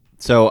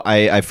So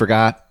I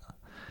forgot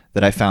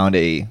that I found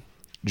a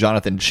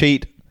Jonathan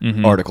Chait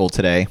article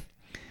today.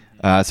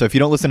 So if you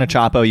don't listen to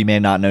Chapo, you may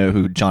not know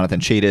who Jonathan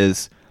Chait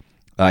is.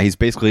 He's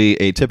basically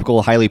a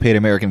typical highly paid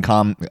American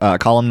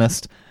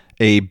columnist,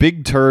 a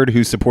big turd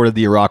who supported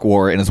the Iraq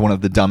War and is one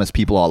of the dumbest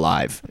people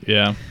alive.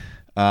 Yeah.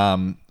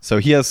 So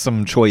he has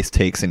some choice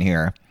takes in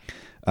here.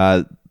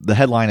 The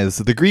headline is,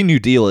 "The Green New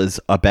Deal is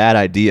a bad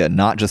idea,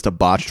 not just a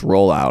botched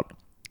rollout."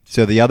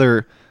 So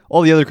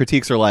all the other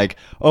critiques are like,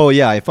 "Oh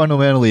yeah, I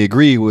fundamentally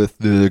agree with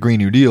the Green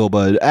New Deal,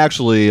 but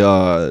actually,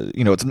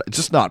 it's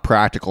just not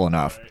practical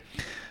enough."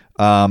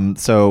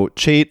 So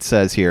Chait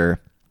says here,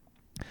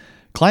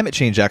 climate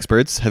change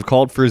experts have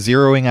called for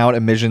zeroing out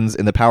emissions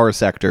in the power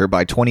sector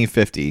by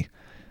 2050.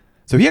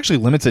 So he actually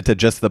limits it to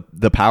just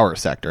the power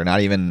sector,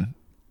 not even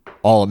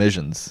all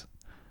emissions,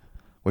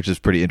 which is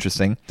pretty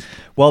interesting.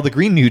 Well, the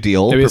Green New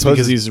Deal Maybe it's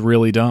because he's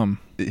really dumb.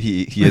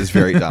 He is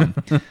very dumb.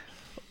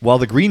 While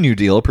the Green New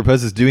Deal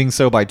proposes doing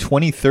so by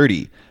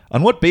 2030,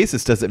 on what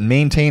basis does it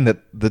maintain that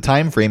the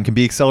time frame can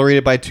be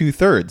accelerated by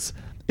 2/3?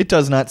 It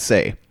does not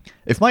say.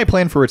 If my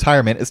plan for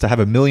retirement is to have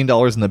 $1 million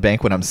in the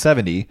bank when I'm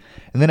 70,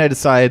 and then I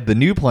decide the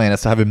new plan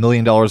is to have $1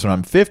 million when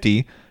I'm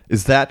 50,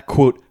 is that,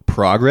 quote,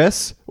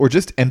 progress or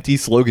just empty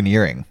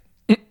sloganeering?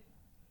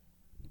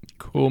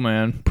 Cool,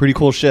 man. Pretty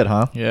cool shit,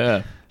 huh?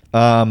 Yeah.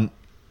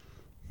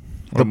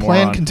 The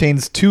plan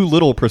contains too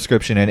little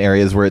prescription in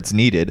areas where it's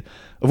needed,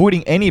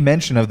 avoiding any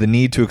mention of the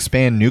need to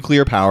expand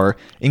nuclear power,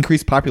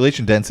 increase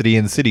population density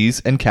in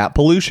cities, and cap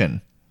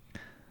pollution.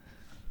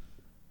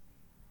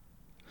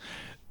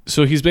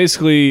 So he's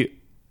basically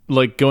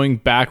like going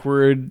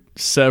backward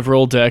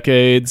several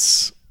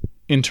decades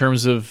in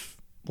terms of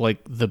like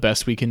the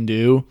best we can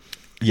do.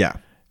 Yeah.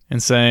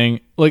 And saying,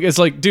 like, it's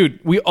like, dude,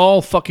 we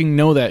all fucking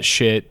know that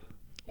shit.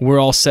 We're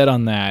all set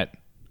on that.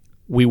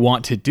 We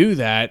want to do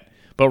that.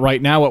 But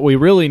right now, what we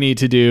really need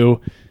to do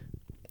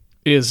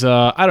is,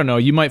 I don't know,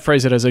 you might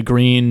phrase it as a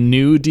Green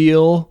New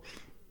Deal.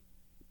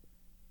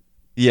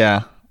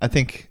 Yeah, I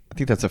think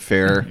that's a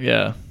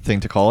fair thing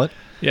to call it.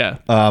 Yeah.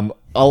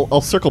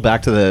 I'll circle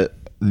back to the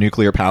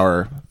nuclear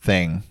power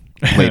thing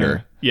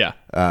later. Yeah.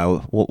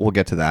 We'll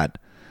get to that.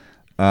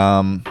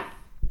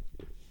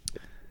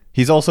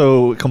 He's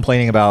also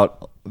complaining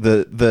about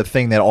the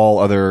thing that all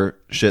other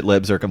shit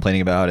libs are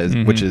complaining about,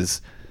 which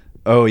is,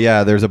 oh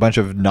yeah, there's a bunch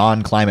of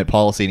non-climate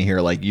policy in here,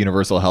 like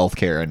universal health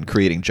care and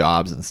creating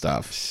jobs and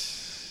stuff.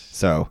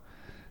 So,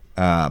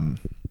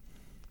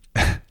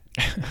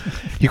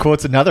 he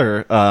quotes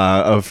another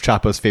of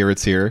Chapo's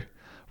favorites here,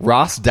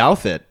 Ross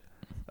Douthat.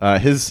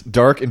 His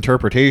dark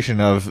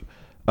interpretation of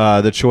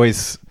the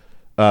choice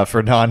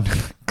for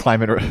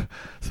non-climate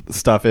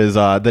stuff is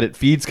that it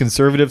feeds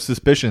conservative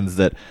suspicions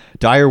that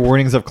dire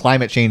warnings of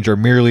climate change are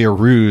merely a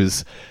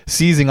ruse,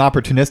 seizing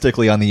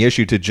opportunistically on the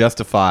issue to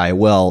justify,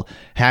 well,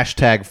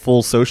 hashtag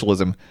full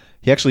socialism.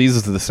 He actually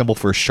uses the symbol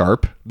for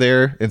sharp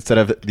there instead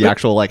of the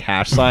actual like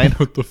hash sign.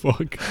 What the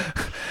fuck?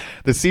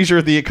 The seizure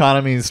of the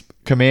economy's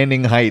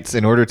commanding heights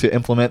in order to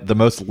implement the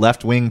most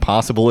left-wing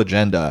possible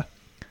agenda.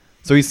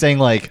 So he's saying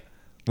like,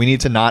 we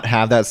need to not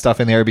have that stuff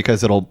in there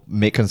because it'll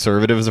make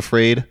conservatives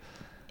afraid.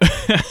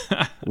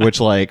 Which,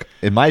 like,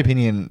 in my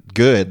opinion,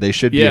 good. They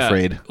should be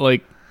afraid.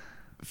 Like,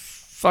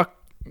 fuck,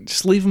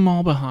 just leave them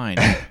all behind.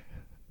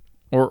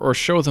 or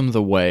show them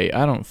the way.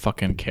 I don't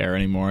fucking care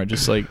anymore.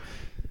 Just, like,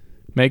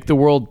 make the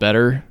world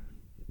better.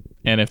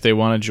 And if they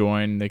want to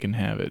join, they can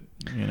have it,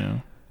 you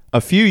know?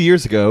 A few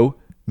years ago,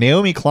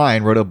 Naomi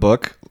Klein wrote a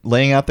book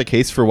laying out the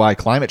case for why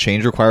climate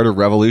change required a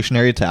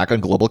revolutionary attack on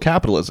global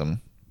capitalism.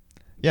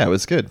 Yeah, it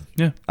was good.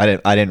 Yeah. I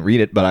didn't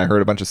read it, but I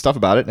heard a bunch of stuff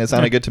about it, and it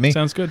sounded good to me.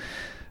 Sounds good.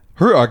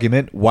 Her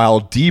argument, while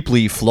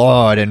deeply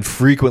flawed and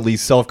frequently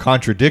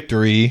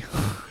self-contradictory,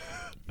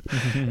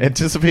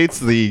 anticipates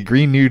the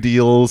Green New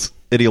Deal's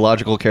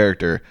ideological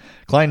character.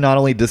 Klein not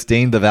only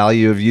disdained the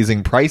value of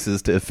using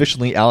prices to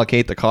efficiently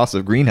allocate the cost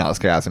of greenhouse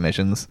gas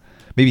emissions.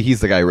 Maybe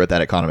he's the guy who wrote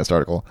that Economist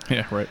article.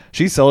 Yeah, right.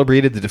 She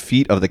celebrated the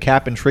defeat of the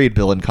cap-and-trade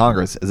bill in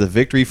Congress as a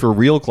victory for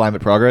real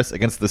climate progress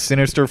against the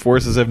sinister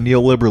forces of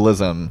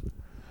neoliberalism.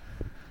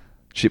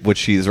 Which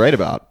she's right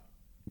about.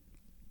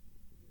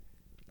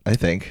 I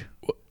think.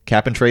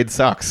 Cap and trade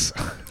sucks.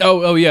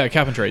 Oh yeah,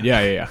 cap and trade.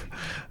 Yeah.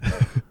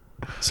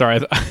 Sorry,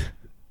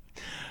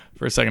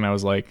 for a second I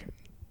was like,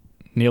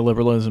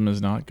 neoliberalism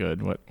is not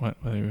good. What?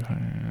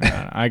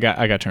 I got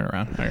to turn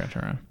around.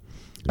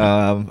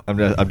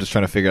 I'm just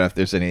trying to figure out if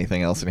there's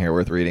anything else in here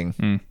worth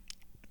reading.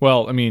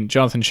 Well, I mean,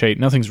 Jonathan Chait,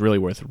 nothing's really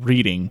worth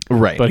reading,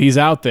 right? But he's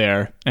out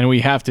there, and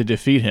we have to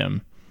defeat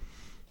him.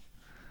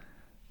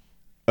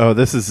 Oh,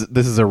 this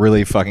is a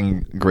really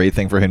fucking great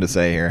thing for him to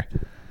say here.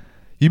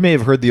 You may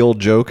have heard the old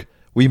joke,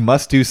 we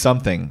must do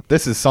something.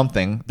 This is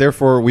something.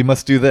 Therefore, we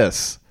must do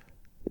this.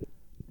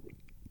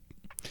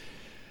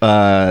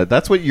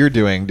 That's what you're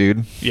doing,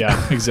 dude.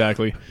 Yeah,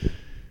 exactly.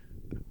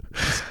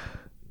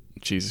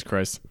 Jesus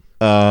Christ.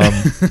 Yeah,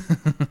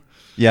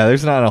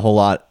 there's not a whole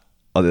lot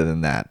other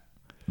than that.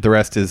 The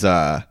rest is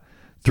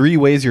 3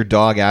 ways your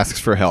dog asks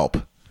for help.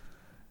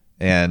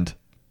 And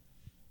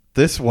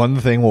this one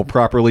thing will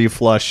properly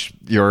flush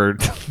your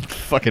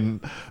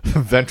fucking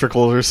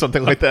ventricles or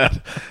something like that.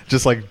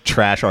 Just like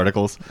trash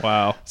articles.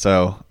 Wow.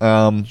 So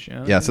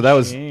yeah, so that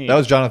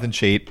was Jonathan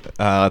Chait.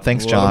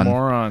 Thanks, What John. a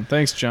moron.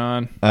 Thanks,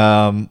 John.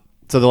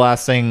 So the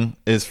last thing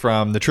is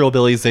from the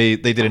Trillbillies. They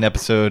did an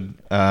episode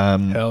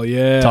Hell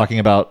yeah. talking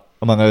about,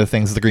 among other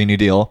things, the Green New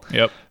Deal.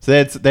 Yep.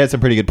 So they had some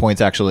pretty good points,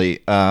 actually.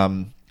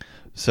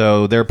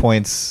 So their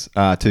points,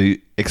 to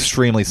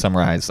extremely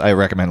summarize, I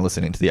recommend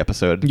listening to the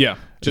episode. Yeah.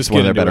 Just Just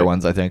one of their get into better it.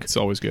 ones, I think. It's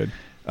always good.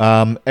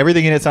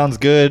 Everything in it sounds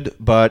good,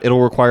 but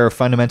it'll require a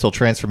fundamental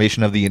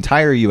transformation of the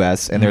entire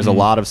U.S., and there's a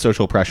lot of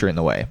social pressure in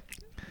the way.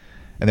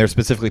 And they're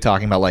specifically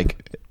talking about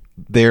like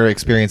their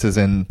experiences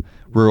in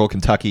rural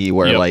Kentucky,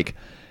 where Yep. like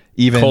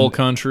even Coal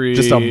country,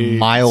 just a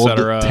mild, et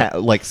cetera.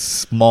 like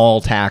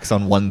small tax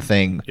on one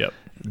thing, Yep.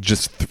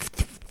 just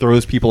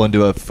throws people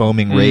into a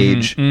foaming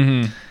rage.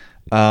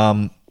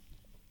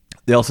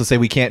 They also say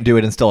we can't do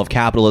it in still of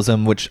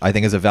capitalism, which I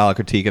think is a valid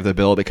critique of the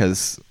bill,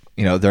 because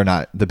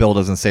the bill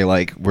doesn't say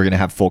like we're going to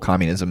have full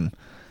communism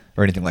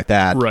or anything like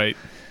that. Right.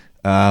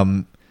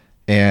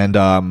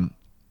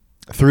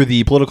 Through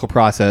the political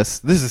process,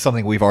 this is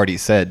something we've already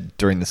said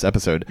during this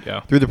episode.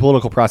 Yeah. Through the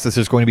political process,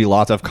 there's going to be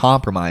lots of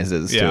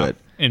compromises to it,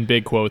 In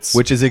big quotes.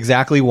 which is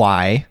exactly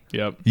why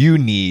Yep. you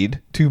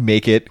need to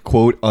make it,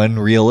 quote,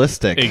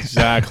 unrealistic.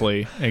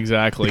 Exactly.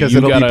 Because You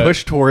it'll gotta- be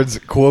pushed towards,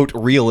 quote,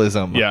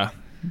 realism. Yeah.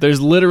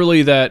 There's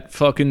literally that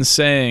fucking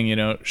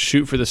saying,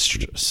 shoot for the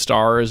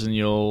stars and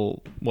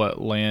you'll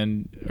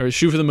land, or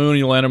shoot for the moon and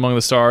you'll land among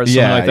the stars,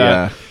 something Yeah, like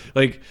that. yeah.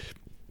 Like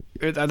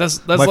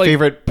that's My like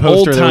favorite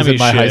poster that was in old-timey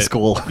my high shit.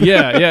 school.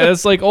 yeah,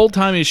 it's like old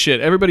timey shit.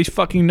 Everybody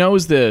fucking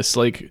knows this.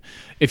 Like,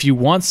 if you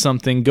want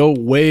something, go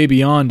way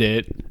beyond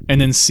it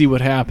and then see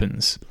what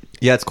happens.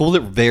 Yeah, it's cool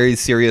that very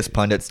serious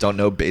pundits don't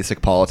know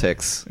basic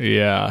politics.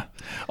 Yeah.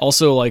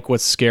 Also, like,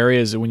 what's scary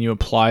is when you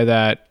apply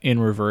that in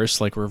reverse,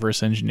 like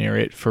reverse engineer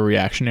it for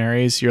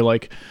reactionaries, you're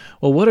like,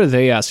 well, what are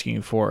they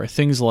asking for?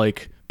 Things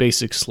like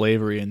basic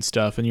slavery and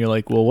stuff. And you're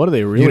like, well, what do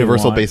they really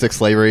Universal want? basic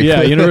slavery.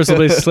 Yeah, universal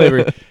basic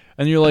slavery.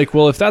 And you're like,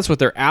 well, if that's what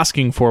they're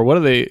asking for, what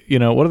do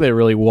they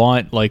really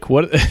want? Like,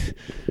 what?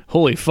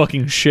 Holy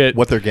fucking shit!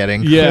 What they're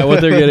getting. Yeah,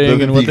 what they're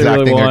getting and what they exact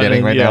really thing want. they're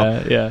getting right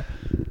yeah,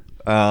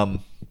 now.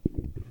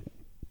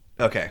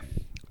 Okay.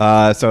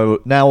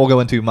 So now we'll go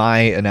into my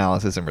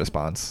analysis and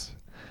response.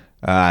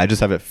 I just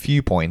have a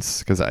few points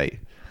because I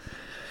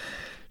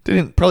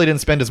probably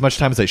didn't spend as much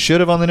time as I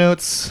should have on the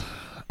notes.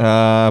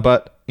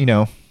 But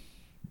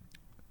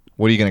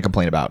what are you going to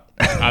complain about?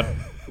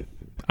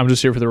 I'm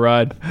just here for the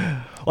ride.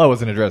 Well, I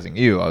wasn't addressing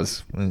you. I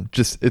was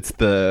it's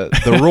the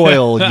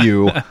royal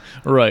you.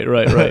 Right.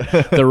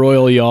 The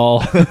royal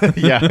y'all.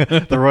 Yeah,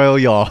 the royal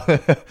y'all.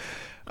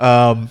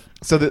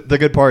 So the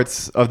good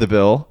parts of the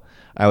bill,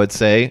 I would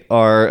say,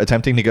 are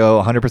attempting to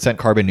go 100%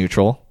 carbon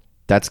neutral.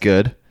 That's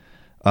good.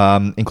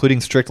 Including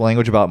strict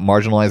language about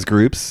marginalized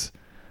groups,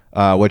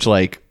 which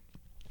like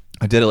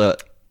I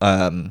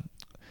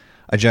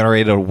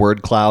generated a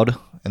word cloud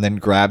and then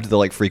grabbed the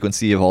like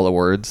frequency of all the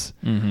words.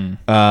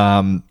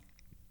 Mm-hmm.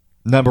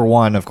 Number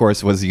one, of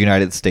course, was the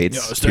United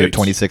States. We had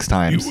 26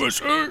 times.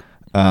 USA.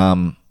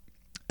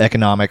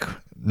 Economic,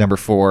 number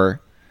 4.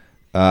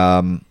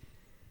 And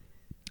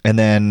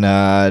then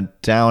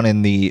down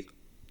in the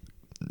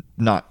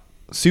not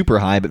super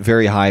high, but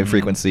very high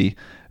frequency,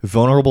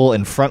 vulnerable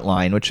and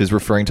frontline, which is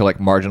referring to like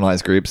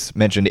marginalized groups,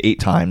 mentioned 8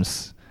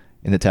 times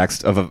in the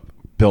text of a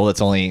bill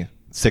that's only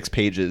 6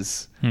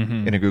 pages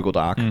in a Google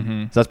Doc.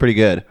 So that's pretty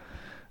good.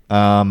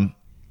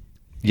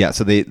 Yeah,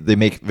 so they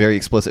make very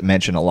explicit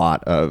mention a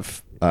lot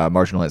of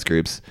marginalized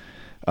groups.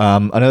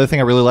 Another thing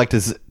I really liked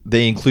is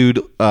they include,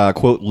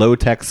 quote,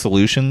 low-tech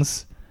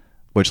solutions,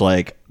 which,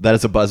 like, that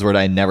is a buzzword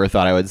I never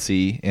thought I would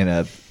see in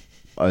a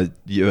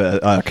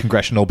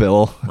congressional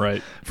bill.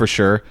 Right. For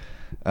sure.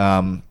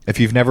 If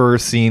you've never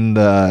seen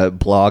the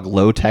blog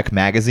Low Tech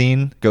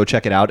Magazine, go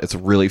check it out. It's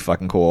really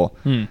fucking cool.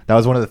 That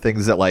was one of the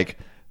things that, like,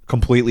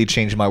 completely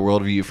changed my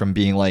worldview from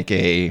being, like,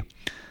 a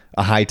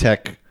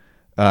high-tech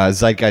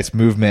zeitgeist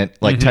movement,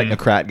 like,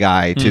 technocrat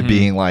guy to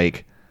being,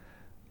 like,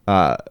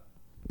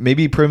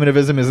 maybe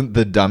primitivism isn't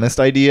the dumbest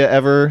idea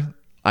ever.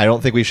 I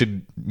don't think we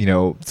should,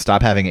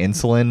 stop having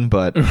insulin,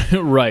 but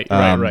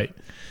right.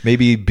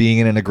 maybe being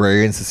in an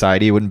agrarian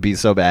society wouldn't be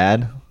so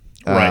bad.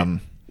 Right.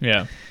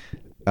 Yeah.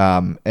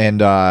 And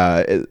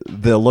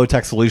the low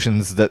tech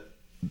solutions that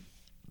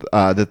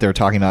they're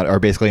talking about are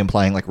basically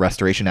implying like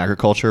restoration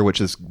agriculture,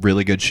 which is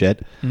really good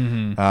shit.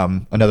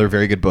 Another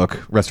very good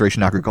book,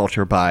 Restoration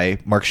Agriculture by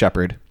Mark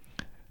Shepard,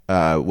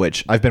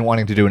 which I've been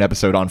wanting to do an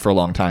episode on for a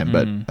long time,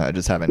 but I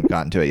just haven't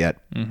gotten to it yet.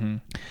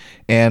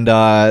 And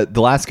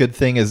the last good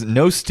thing is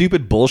no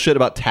stupid bullshit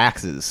about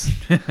taxes.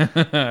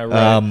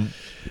 Right.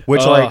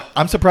 Which like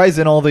I'm surprised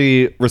in all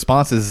the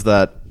responses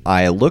that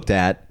I looked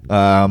at,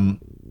 none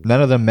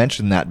of them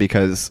mentioned that,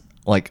 because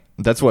like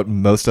that's what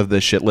most of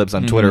the shit libs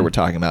on Twitter were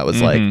talking about, was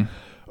like,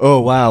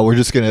 oh wow, we're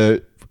just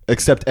gonna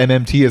accept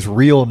MMT as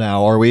real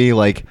now, are we?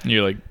 Like,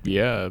 You're like,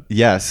 yeah.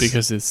 yes,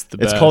 Because it's the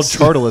best. it's called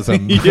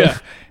chartalism. Yeah.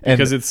 And-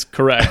 Because it's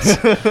correct.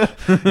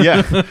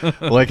 yeah,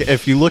 like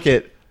if you look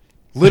at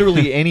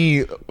literally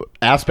any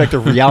aspect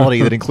of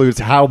reality that includes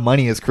how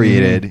money is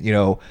created, you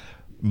know,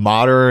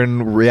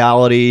 modern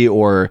reality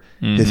or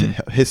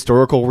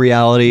historical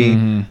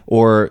reality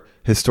or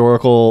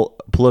historical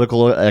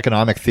political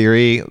economic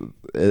theory,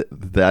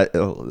 that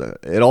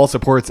it all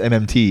supports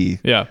MMT.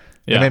 Yeah.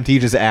 MMT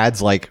just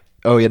adds like,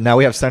 oh yeah, now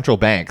we have central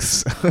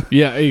banks.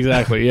 Yeah,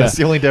 exactly. Yeah. That's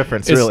the only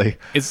difference, really.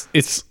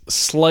 It's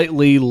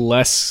slightly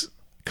less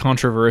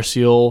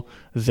controversial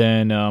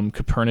than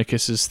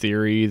Copernicus's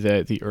theory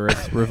that the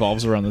Earth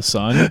revolves around the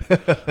sun.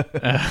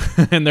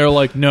 And they're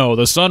like, no,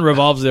 the sun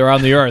revolves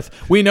around the Earth.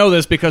 We know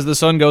this because the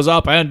sun goes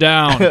up and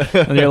down.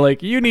 And they're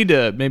like, you need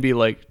to maybe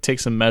like take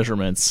some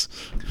measurements.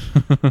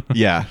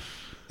 Yeah.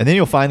 And then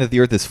you'll find that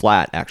the Earth is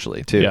flat,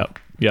 actually, too.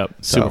 Yep.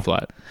 Super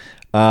flat.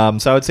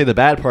 So I would say the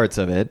bad parts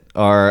of it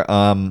are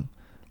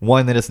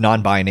one, that it's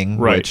non-binding,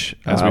 Right, which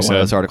as we one of said.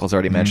 those articles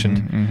already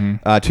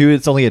mentioned. Two,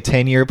 it's only a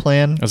 10-year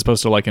plan. As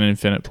opposed to like an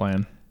infinite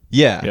plan.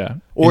 Yeah. Yeah.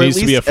 Or It needs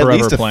to be a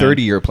forever a plan.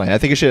 30-year plan. I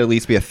think it should at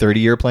least be a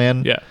 30-year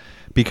plan. Yeah.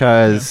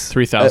 Because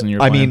 3,000 year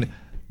I plan. mean,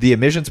 the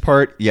emissions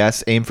part,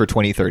 yes, aim for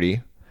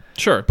 2030.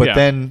 Sure. But yeah.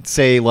 then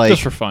say like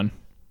just for fun.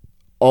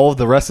 all of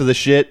the rest of the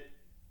shit,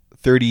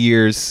 30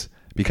 years,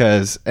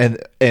 because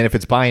and if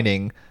it's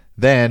binding,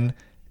 then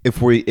if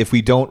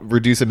we don't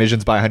reduce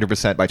emissions by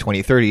 100% by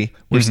 2030,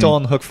 we're still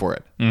on the hook for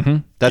it. Mm-hmm.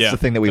 That's Yeah, the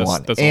thing that we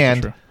want. that's also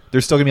And true.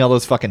 there's still gonna be all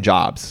those fucking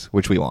jobs,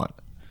 which we want.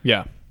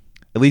 Yeah.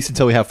 At least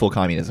until we have full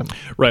communism.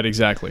 Right.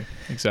 Exactly.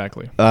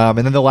 And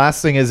then the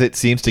last thing is it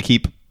seems to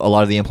keep a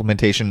lot of the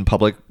implementation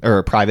public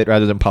or private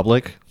rather than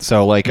public.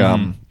 So like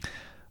a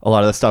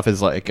lot of the stuff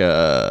is like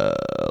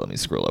let me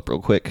scroll up real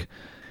quick.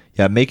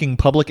 Yeah, making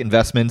public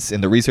investments in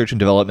the research and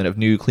development of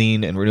new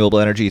clean and renewable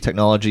energy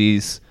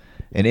technologies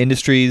and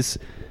industries,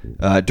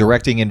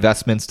 directing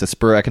investments to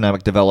spur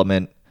economic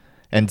development.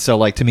 And so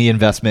like to me,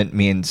 investment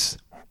means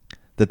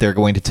that they're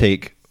going to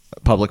take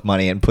public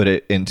money and put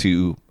it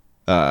into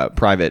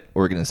private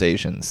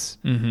organizations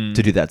to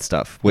do that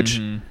stuff, which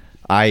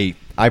I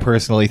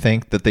personally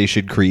think that they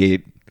should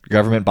create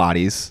government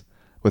bodies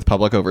with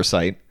public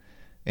oversight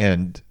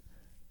and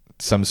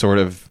some sort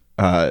of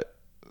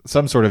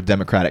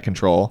democratic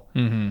control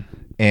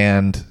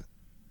and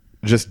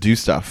just do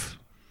stuff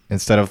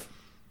instead of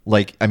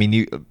like, I mean,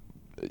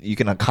 you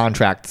can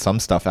contract some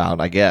stuff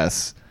out, I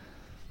guess,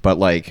 but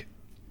like,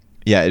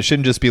 yeah, it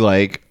shouldn't just be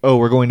like, oh,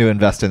 we're going to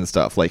invest in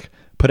stuff. Like,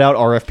 put out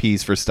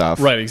RFPs for stuff.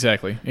 Right.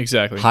 Exactly.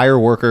 Hire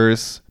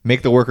workers,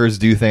 make the workers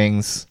do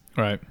things,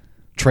 Right.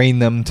 train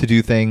them to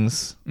do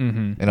things,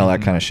 and all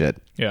that kind of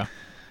shit. Yeah.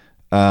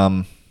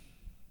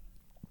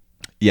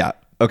 Yeah.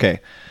 Okay.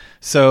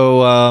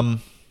 So,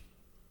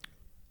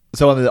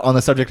 so on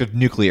the subject of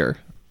nuclear,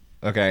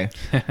 okay,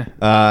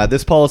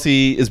 this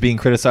policy is being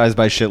criticized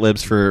by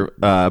shitlibs for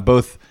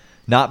both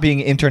not being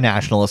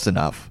internationalist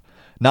enough,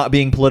 not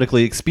being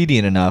politically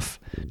expedient enough,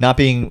 not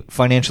being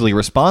financially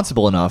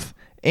responsible enough,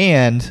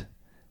 and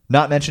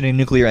not mentioning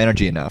nuclear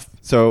energy enough.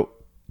 So,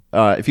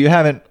 if you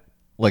haven't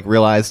like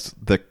realized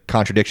the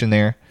contradiction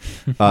there,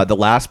 the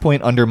last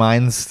point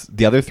undermines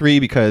the other three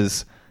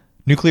because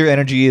nuclear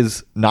energy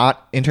is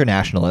not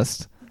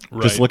internationalist.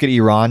 Right. Just look at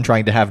Iran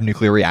trying to have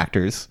nuclear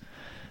reactors.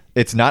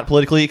 It's not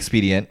politically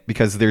expedient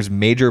because there's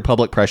major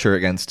public pressure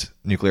against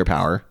nuclear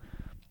power.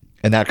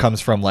 And that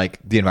comes from like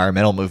the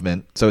environmental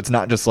movement. So it's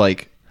not just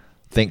like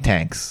think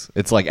tanks.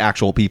 It's like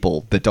actual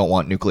people that don't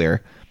want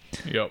nuclear.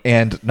 Yep.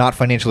 And not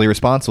financially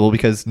responsible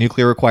because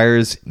nuclear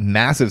requires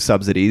massive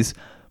subsidies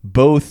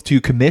both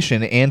to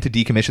commission and to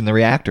decommission the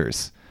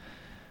reactors.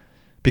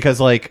 Because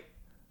like,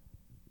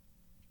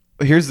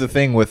 here's the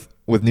thing with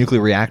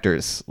nuclear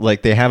reactors,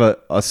 like they have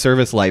a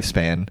service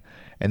lifespan,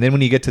 and then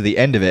when you get to the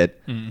end of it,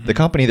 the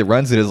company that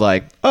runs it is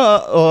like,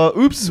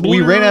 oops,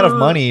 we ran out of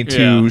money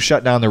to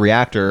shut down the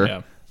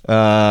reactor.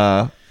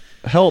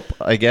 Help,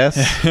 I guess.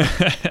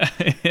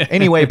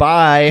 Anyway,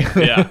 bye.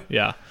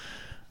 Yeah.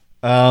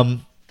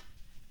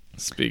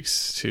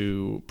 Speaks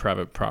to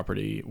private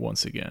property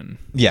once again.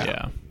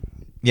 Yeah,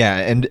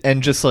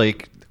 and just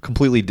like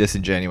completely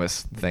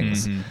disingenuous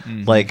things.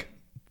 Like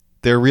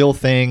their real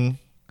thing,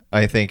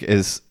 I think,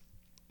 is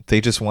they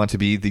just want to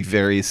be the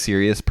very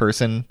serious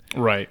person.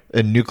 Right.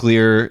 And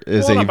nuclear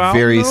is What a about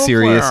very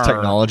serious nuclear?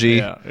 technology.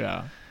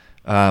 Yeah.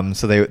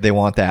 So they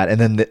want that. And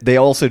then they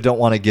also don't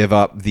want to give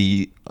up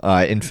the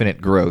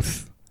infinite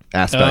growth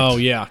aspect Oh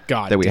yeah.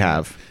 God. that we damn it.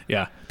 have.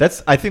 Yeah.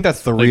 I think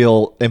that's the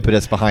real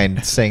impetus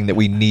behind saying that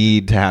we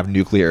need to have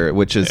nuclear,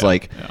 which is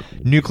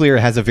nuclear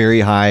has a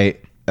very high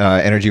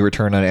energy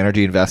return on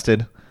energy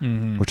invested,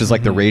 which is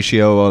like the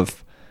ratio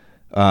of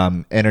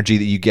energy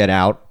that you get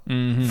out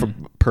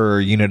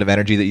per unit of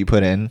energy that you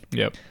put in.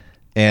 Yep.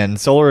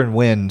 And solar and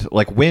wind,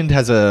 like wind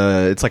has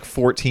it's like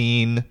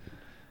 14,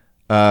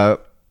 well,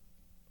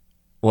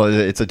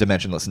 it's a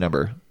dimensionless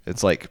number.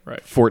 It's like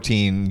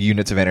 14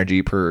 units of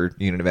energy per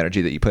unit of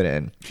energy that you put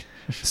in.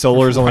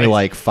 Solar is only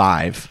like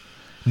 5.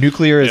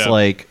 Nuclear is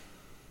like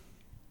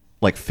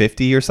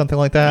 50 or something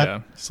like that.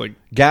 Yeah. It's like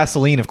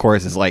gasoline, of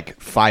course, is like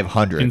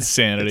 500.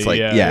 Insanity. It's like,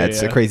 Yeah,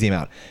 it's a crazy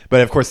amount. But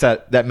of course,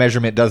 that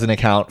measurement doesn't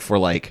account for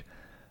like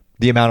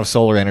the amount of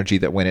solar energy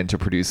that went into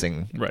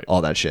producing Right.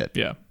 all that shit.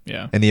 Yeah.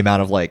 Yeah. And the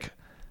amount of like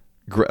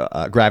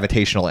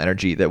gravitational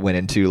energy that went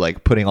into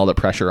like putting all the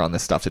pressure on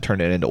this stuff to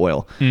turn it into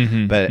oil.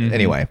 But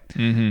anyway,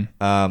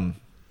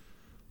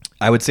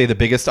 I would say the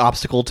biggest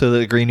obstacle to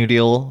the Green New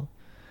Deal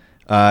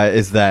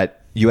is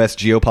that U.S.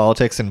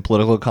 geopolitics and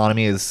political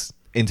economy is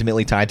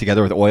intimately tied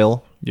together with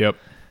oil. Yep.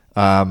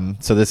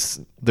 So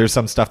there's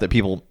some stuff that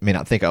people may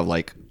not think of.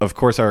 Like, of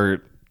course,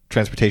 our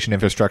transportation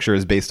infrastructure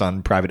is based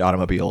on private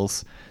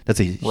automobiles. That's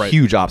a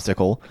huge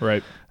obstacle.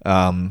 Right.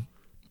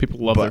 People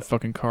love their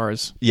fucking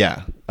cars.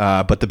 Yeah.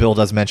 But the bill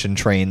does mention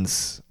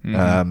trains,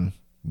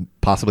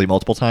 possibly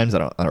multiple times. I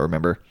don't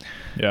remember.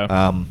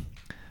 Yeah.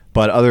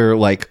 But other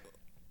like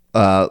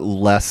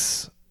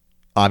less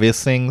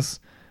obvious things,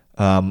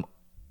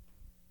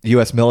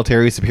 U.S.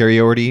 military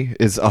superiority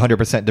is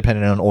 100%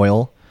 dependent on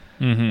oil.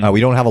 We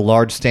don't have a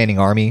large standing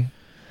army.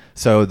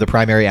 So the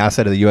primary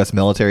asset of the U.S.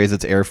 military is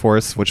its Air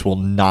Force, which will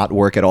not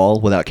work at all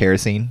without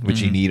kerosene,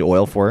 which you need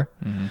oil for.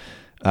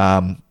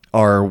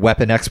 Our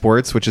weapon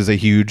exports, which is a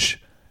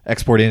huge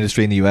export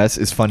industry in the U.S.,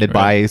 is funded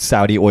by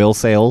Saudi oil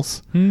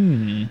sales.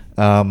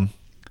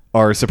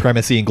 Our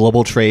supremacy in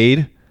global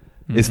trade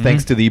is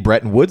thanks to the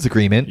Bretton Woods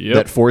Agreement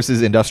that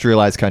forces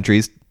industrialized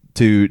countries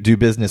to do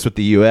business with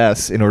the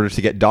U.S. in order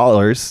to get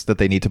dollars that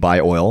they need to buy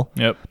oil.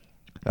 Yep.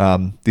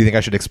 Do you think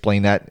I should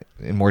explain that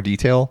in more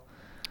detail?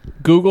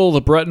 Google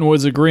the Bretton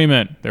Woods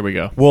Agreement. There we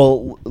go.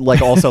 Well,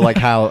 like also like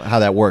how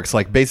that works.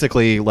 Like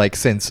basically, like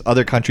since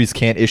other countries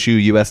can't issue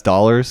U.S.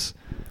 dollars,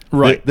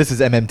 right? This is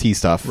MMT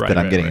stuff that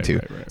I'm getting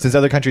to. Since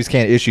other countries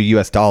can't issue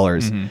U.S.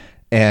 dollars,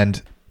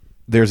 and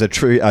there's a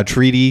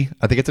treaty.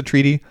 I think it's a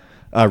treaty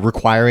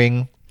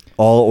requiring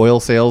all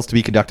oil sales to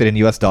be conducted in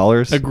U.S.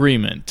 dollars.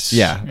 Agreement.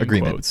 Yeah,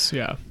 agreement. Quotes.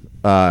 Yeah.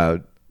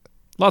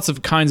 Lots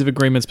of kinds of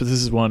agreements, but this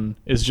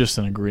is just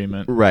an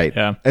agreement. Right.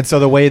 Yeah. And so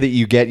the way that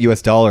you get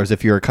U.S. dollars,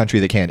 if you're a country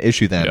that can't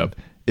issue them,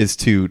 is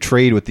to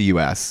trade with the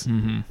U.S.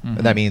 And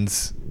that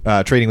means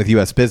trading with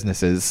U.S.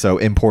 businesses, so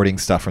importing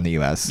stuff from the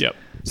U.S.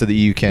 So that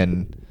you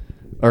can,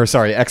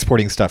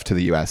 exporting stuff to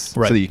the U.S.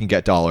 so that you can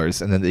get dollars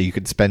and then that you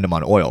can spend them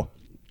on oil.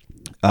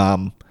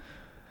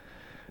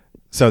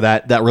 So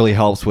that really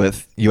helps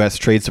with U.S.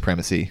 trade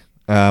supremacy.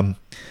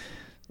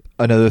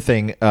 Another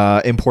thing,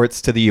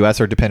 imports to the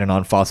U.S. are dependent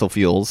on fossil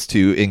fuels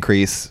to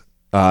increase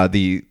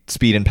the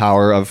speed and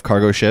power of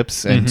cargo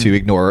ships and to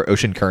ignore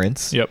ocean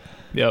currents. Yep.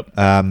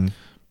 Because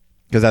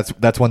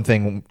that's one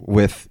thing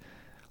with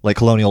like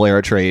colonial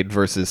era trade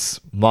versus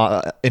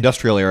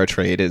industrial era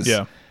trade is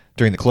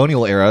during the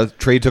colonial era,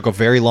 trade took a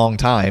very long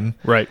time.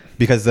 Right.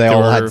 Because they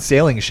all had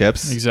sailing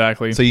ships.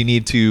 Exactly. So you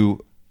need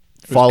to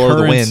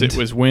follow the wind. It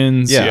was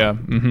winds. Yeah.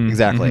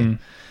 Exactly.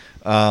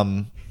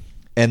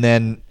 And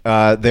then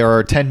there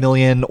are 10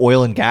 million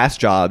oil and gas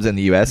jobs in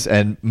the U.S.,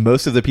 and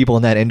most of the people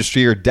in that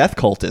industry are death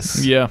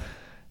cultists. Yeah.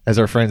 As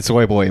our friend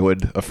Soyboy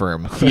would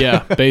affirm.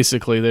 Yeah,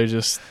 basically. They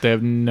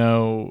have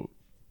no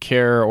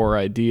care or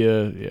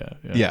idea.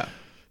 Yeah.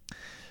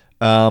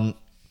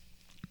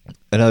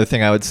 Another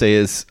thing I would say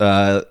is,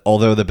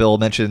 although the bill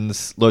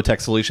mentions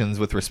low-tech solutions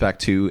with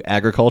respect to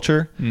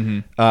agriculture,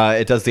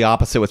 it does the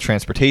opposite with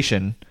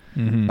transportation,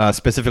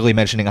 specifically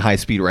mentioning a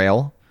high-speed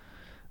rail.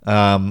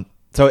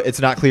 So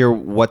it's not clear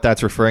what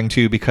that's referring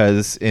to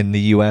because in the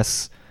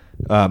U.S.,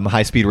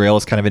 high-speed rail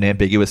is kind of an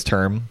ambiguous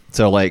term.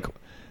 So like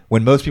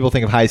when most people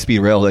think of high-speed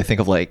rail, they think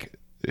of like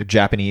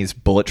Japanese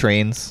bullet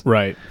trains.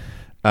 Right.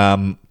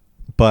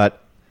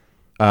 But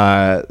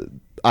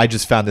I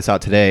just found this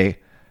out today.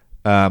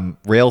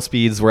 Rail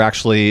speeds were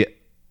actually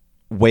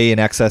way in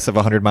excess of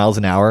 100 miles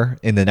an hour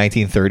in the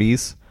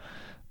 1930s.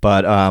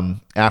 But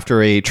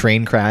after a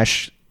train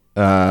crash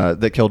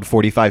that killed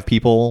 45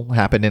 people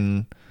happened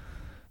in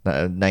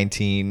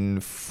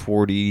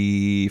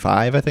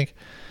 1945, I think.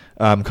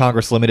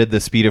 Congress limited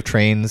the speed of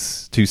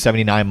trains to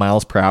 79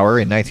 miles per hour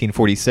in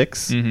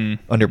 1946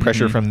 under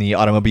pressure from the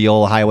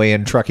automobile, highway,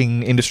 and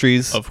trucking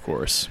industries. Of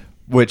course.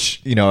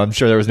 Which, I'm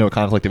sure there was no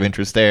conflict of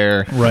interest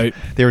there. Right.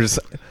 They were just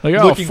like,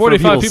 looking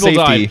 45 for people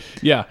safety. died.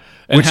 Yeah.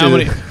 And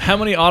how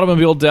many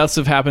automobile deaths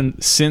have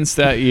happened since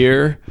that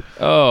year?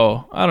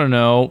 Oh, I don't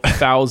know.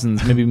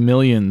 Thousands, maybe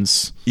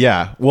millions.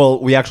 Yeah.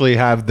 Well, we actually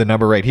have the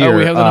number right here. Oh,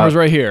 we have the numbers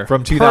right here.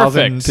 From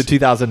 2000 to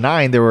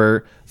 2009, there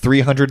were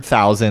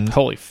 300,000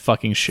 holy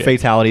fucking shit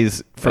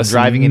fatalities from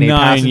driving in a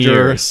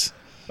passenger.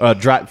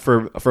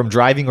 From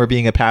driving or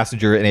being a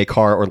passenger in a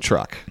car or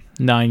truck.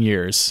 9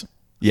 years.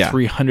 Yeah.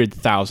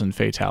 300,000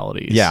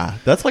 fatalities. Yeah.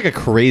 That's like a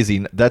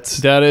crazy.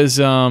 That is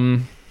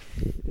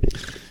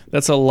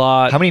that's a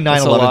lot. How many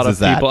 9/11s is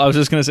that? People. I was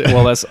just gonna say.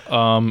 Well, that's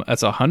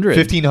 100.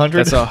 1,500.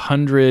 That's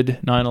 100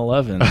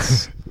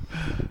 9/11s,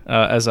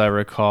 as I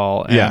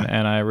recall. And,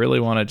 and I really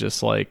want to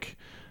just like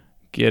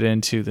get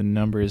into the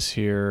numbers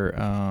here.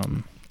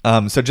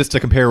 So just to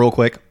compare real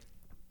quick,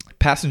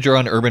 passenger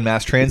on urban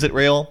mass transit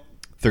rail,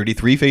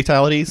 33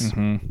 fatalities.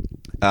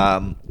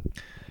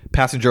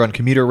 Passenger on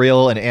commuter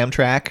rail and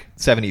Amtrak,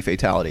 70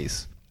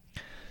 fatalities.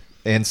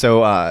 And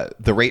so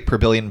the rate per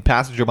billion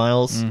passenger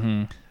miles.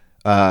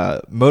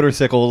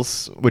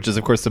 Motorcycles, which is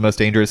of course the most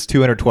dangerous,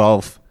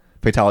 212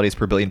 fatalities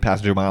per billion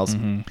passenger miles.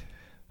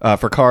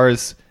 For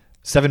cars,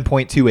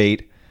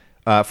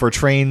 7.28. For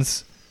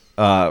trains,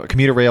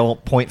 commuter rail,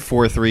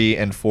 0.43,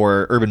 and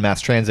for urban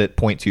mass transit,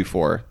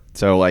 0.24.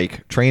 So,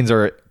 like, trains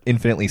are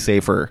infinitely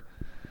safer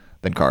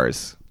than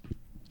cars.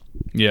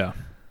 Yeah.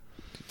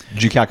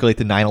 Did you calculate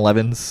the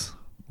 9/11s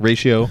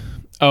ratio?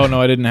 Oh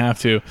no, I didn't have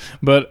to.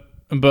 But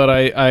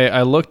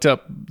I looked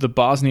up the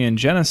Bosnian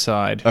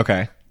genocide,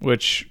 Okay.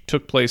 which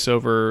took place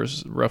over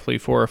roughly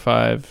 4 or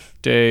 5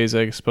 days,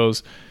 I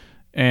suppose,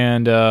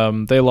 and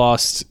they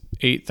lost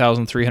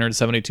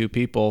 8,372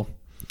 people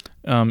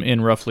in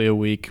roughly a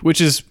week,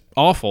 which is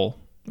awful.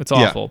 It's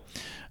awful.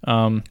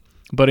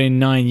 But in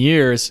 9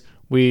 years,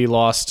 we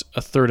lost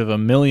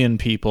 1/3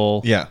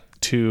 people Yeah.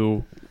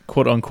 to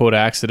quote unquote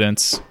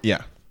accidents,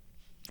 Yeah.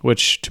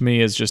 which to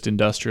me is just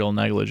industrial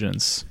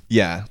negligence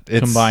Yeah.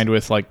 It's, combined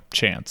with like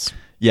chance.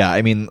 Yeah.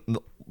 I mean,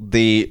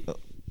 the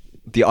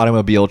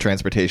automobile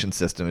transportation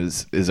system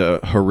is a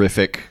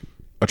horrific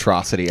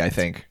atrocity, I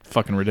think.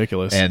 Fucking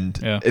ridiculous. And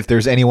yeah. if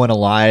there's anyone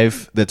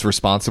alive that's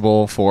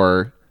responsible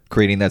for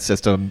creating that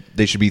system,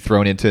 they should be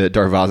thrown into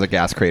Darvaza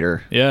gas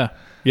crater. Yeah,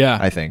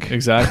 I think.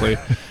 exactly.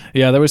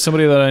 Yeah, there was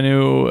somebody that I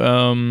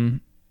knew.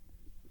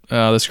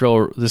 This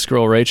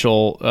girl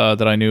Rachel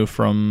that I knew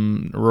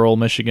from rural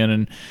Michigan,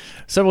 and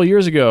several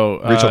years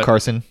ago, Rachel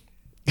Carson.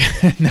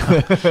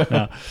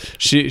 no,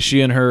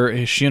 she and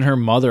her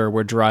mother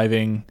were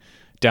driving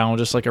down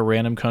just like a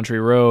random country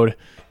road,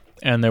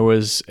 and there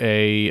was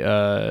a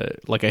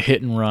like a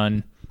hit and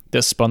run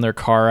that spun their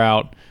car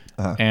out,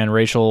 and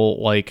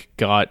Rachel like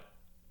got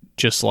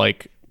just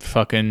like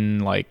fucking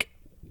like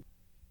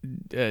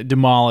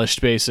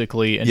demolished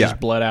basically, and just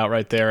bled out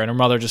right there, and her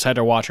mother just had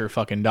to watch her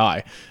fucking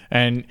die.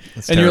 And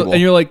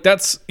you're like,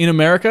 that's in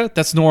America,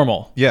 that's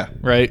normal. Yeah.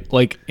 Right?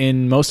 Like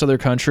in most other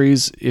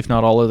countries, if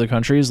not all other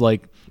countries,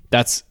 like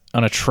that's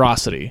an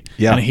atrocity.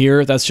 Yeah. And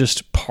here that's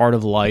just part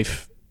of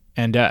life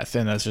and death,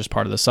 and that's just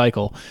part of the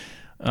cycle.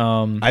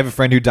 I have a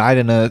friend who died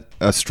in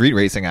a street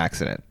racing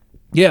accident.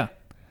 Yeah.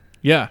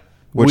 Yeah.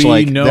 Which, we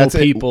like, know that's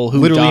people who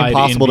literally died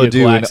impossible in to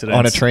do accidents.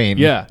 on a train.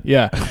 Yeah,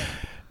 yeah.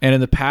 And in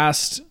the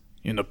past,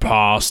 you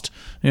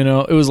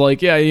know, it was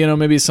like, yeah, you know,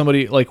 maybe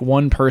somebody, like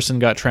one person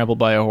got trampled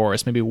by a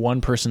horse. Maybe one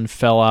person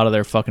fell out of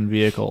their fucking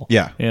vehicle.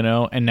 Yeah. You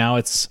know, and now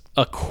it's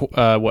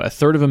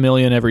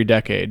 1/3 every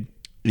decade,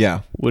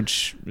 Yeah.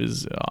 which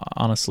is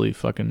honestly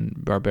fucking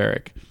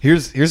barbaric.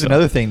 Here's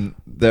another thing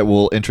that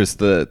will interest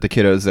the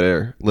kiddos that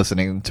are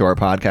listening to our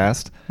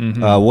podcast.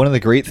 One of the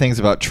great things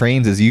about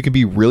trains is you can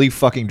be really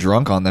fucking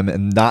drunk on them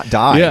and not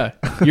die. Yeah,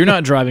 you're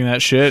not driving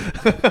that shit.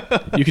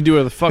 You can do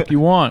whatever the fuck you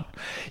want.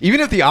 Even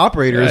if the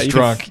operator is you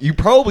drunk, you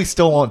probably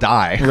still won't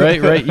die.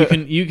 Right.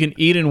 You can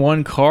eat in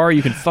one car.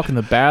 You can fuck in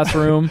the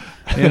bathroom.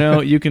 You know,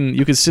 you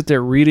can sit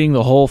there reading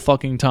the whole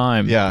fucking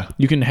time. Yeah.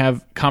 You can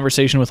have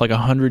conversation with like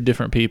 100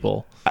 different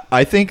people.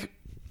 I think,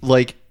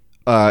 like,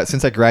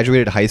 since I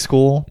graduated high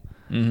school,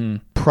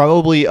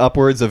 probably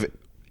upwards of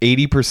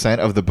 80%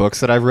 of the books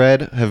that I've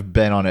read have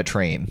been on a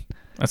train.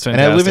 That's And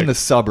fantastic. I live in the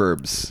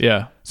suburbs.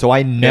 Yeah. So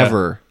I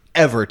never,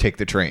 ever take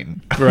the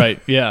train. Right.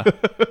 Yeah.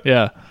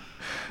 Yeah.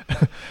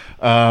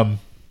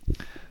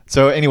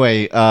 So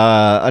anyway,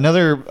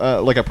 another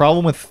like a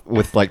problem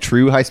with like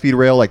true high speed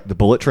rail, like the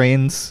bullet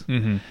trains,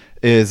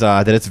 is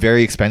that it's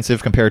very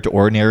expensive compared to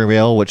ordinary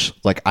rail, which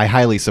like I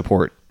highly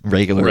support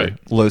regular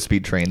low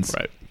speed trains,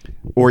 Right.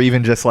 or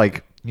even just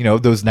like, you know,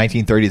 those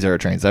 1930s era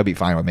trains. That'd be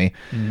fine with me.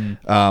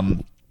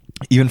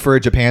 Even for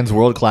Japan's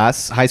world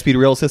class high speed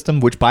rail system,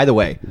 which by the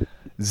way,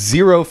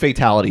 0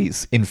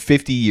 fatalities in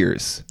 50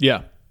 years.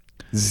 Yeah.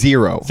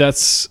 0.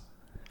 That's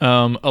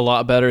a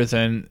lot better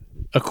than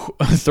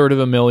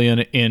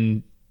 1/3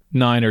 in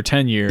 9 or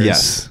 10 years.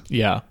 Yes.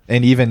 Yeah.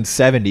 And even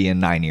 70 in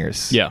 9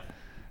 years. Yeah.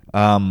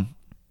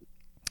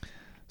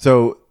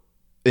 So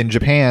in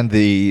Japan,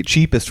 the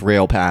cheapest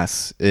rail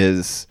pass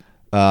is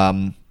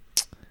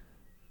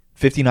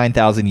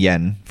 59,000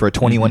 yen for a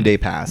 21-day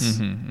pass.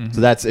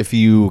 So that's if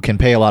you can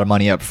pay a lot of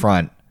money up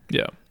front,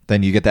 Yeah.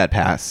 then you get that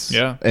pass.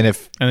 Yeah. And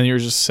if And then you're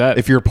just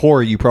set. you're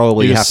poor, you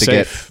probably You're have to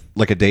safe. get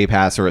like a day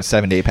pass or a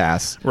 7-day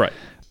pass. Right.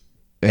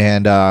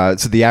 And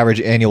so the average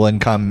annual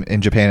income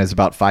in Japan is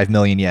about 5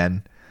 million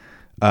yen.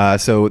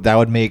 So that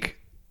would make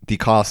the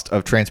cost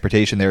of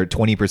transportation there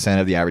 20%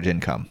 of the average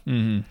income.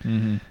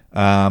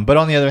 But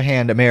on the other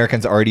hand,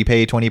 Americans already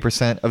pay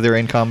 20% of their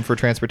income for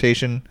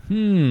transportation,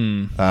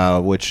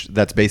 which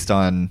that's based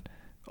on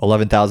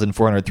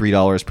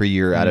 $11,403 per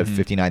year out of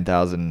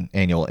 59,000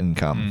 annual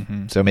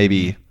income. So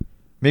maybe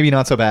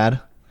not so bad.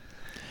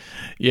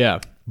 Yeah.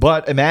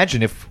 But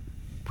imagine if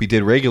we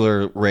did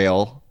regular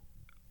rail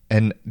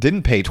and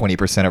didn't pay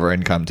 20% of our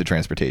income to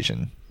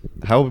transportation.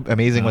 How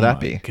amazing would that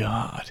be?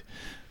 God.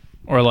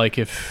 Or like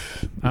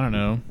if, I don't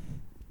know,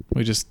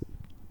 we just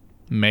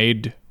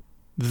made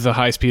the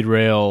high-speed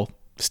rail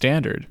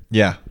standard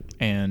Yeah.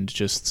 and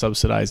just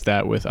subsidized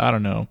that with, I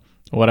don't know,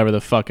 whatever the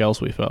fuck else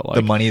we felt like.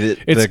 The money that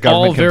it's the government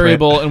all can print.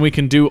 variable and we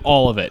can do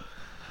all of it.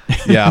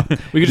 Yeah.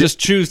 We could just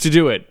choose to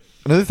do it.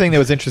 Another thing that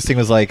was interesting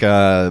was like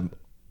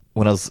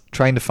when I was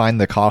trying to find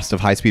the cost of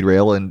high-speed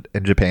rail in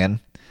Japan,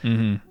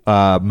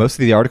 Most of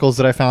the articles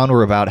that I found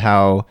were about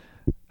how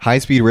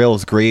high-speed rail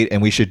is great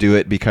and we should do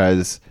it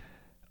because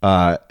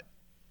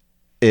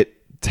it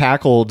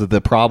tackled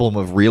the problem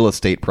of real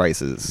estate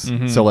prices.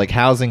 So like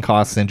housing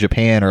costs in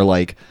Japan are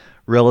like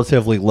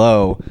relatively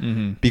low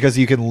because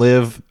you can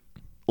live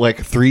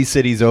like 3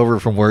 cities over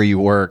from where you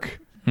work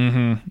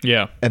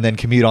Yeah. and then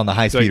commute on the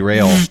high-speed like-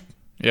 rail,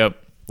 Yep.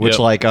 which Yep.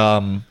 like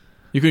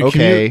you can okay.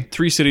 commute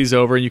 3 cities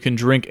over and you can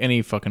drink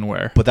any fucking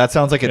where. but that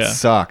sounds like it Yeah.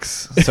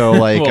 sucks. So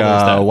like Well,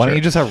 there's that, why don't sure.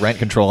 you just have rent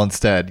control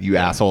instead, you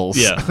assholes?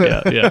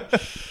 Yeah.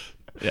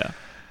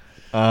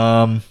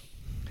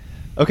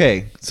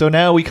 Okay, so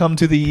now we come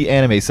to the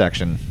anime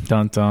section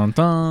Dun dun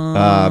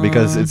dun.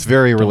 because it's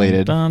very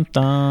related. Dun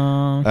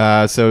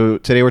dun. So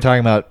today we're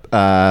talking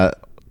about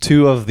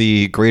 2 of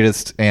the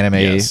greatest anime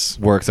Yes.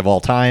 works of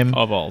all time.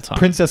 Of all time.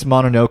 Princess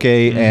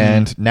Mononoke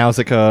and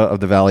Nausicaa of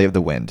the Valley of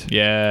the Wind.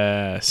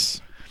 Yes.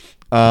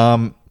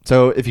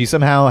 So if you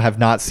somehow have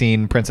not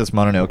seen Princess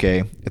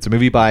Mononoke, it's a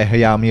movie by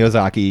Hayao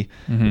Miyazaki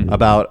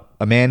about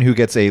a man who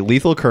gets a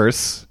lethal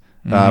curse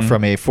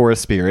from a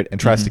forest spirit and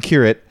tries to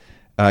cure it,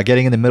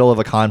 getting in the middle of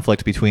a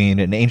conflict between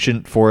an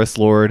ancient forest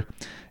lord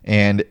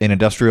and an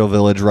industrial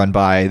village run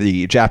by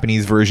the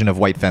Japanese version of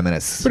white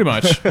feminists. Pretty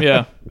much.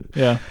 Yeah.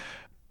 Yeah.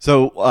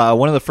 So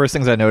one of the first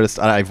things I noticed,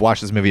 I've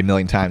watched this movie a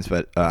million times,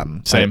 but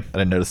Same. I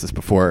didn't notice this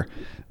before.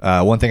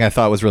 One thing I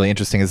thought was really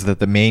interesting is that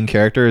the main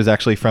character is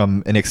actually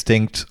from an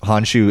extinct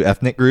Honshu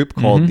ethnic group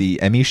called the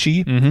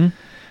Emishi.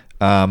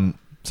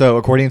 So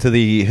according to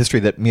the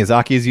history that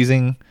Miyazaki is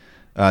using,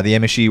 the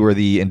Emishi were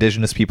the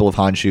indigenous people of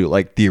Honshu,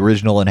 like the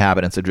original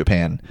inhabitants of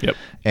Japan. Yep.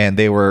 And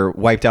they were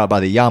wiped out by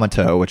the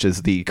Yamato, which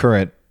is the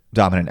current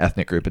dominant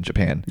ethnic group in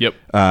Japan. Yep.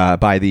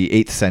 By the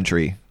 8th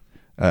century.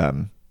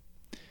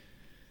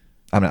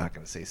 I'm not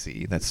going to say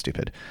CE. That's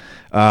stupid.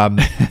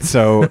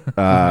 So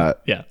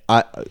Yeah.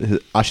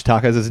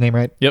 Ashitaka is his name,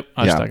 right? Yep.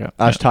 Yeah. Ashitaka.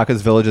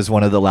 Ashitaka's village is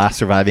one of the last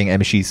surviving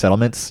Emishi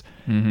settlements,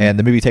 and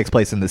the movie takes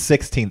place in the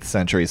 16th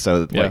century.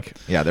 So they're So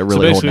really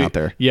holding basically- out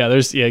there. Yeah.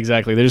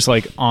 Exactly. They're just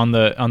like on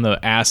the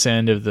ass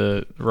end of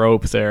the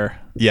rope there.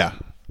 Yeah,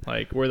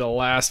 Like we're the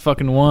last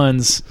fucking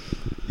ones.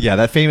 yeah,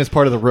 that famous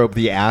part of the rope,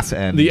 the ass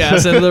end. The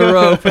ass end of the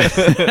rope.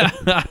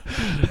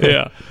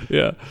 Yeah.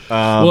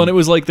 Well, and it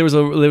was like there was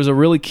a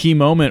really key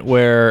moment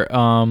where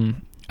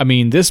I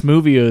mean, this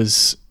movie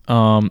is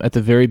at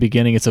the very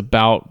beginning. It's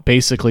about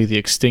basically the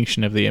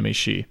extinction of the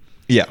Emishi.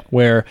 Yeah.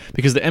 Where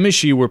because the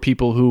Emishi were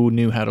people who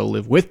knew how to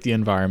live with the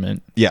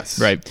environment. Yes.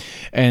 Right.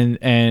 And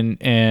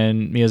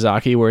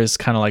Miyazaki was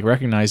kind of like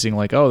recognizing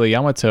like, oh, the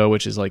Yamato,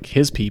 which is like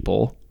his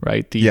people,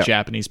 right? The Yeah.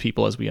 Japanese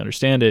people as we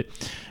understand it.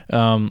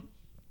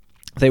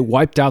 They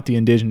wiped out the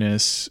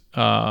indigenous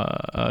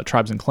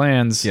tribes and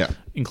clans, Yeah.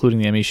 including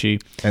the Emishi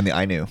And the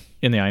Ainu.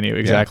 in the Ainu,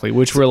 exactly,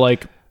 which were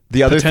like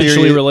The other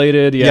potentially theory,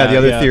 related. Yeah, the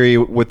other theory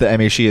with the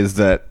Emishi is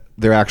that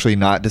they're actually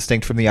not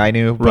distinct from the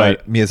Ainu, but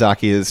Right.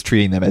 Miyazaki is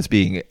treating them as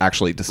being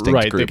actually distinct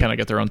Right, group. they kind of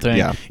get their own thing.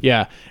 Yeah.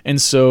 Yeah. And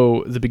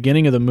so the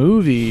beginning of the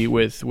movie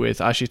with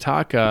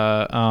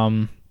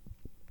Ashitaka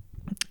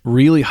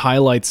really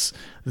highlights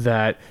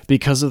that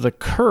because of the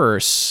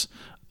curse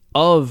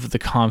of the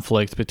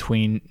conflict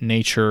between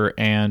nature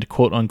and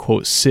quote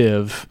unquote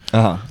Civ,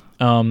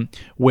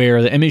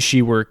 where the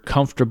Emishi were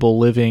comfortable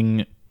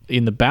living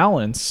in the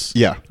balance,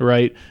 Yeah.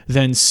 right?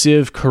 Then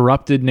Civ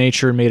corrupted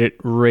nature, made it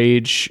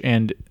rage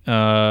and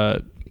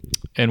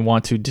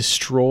want to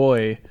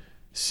destroy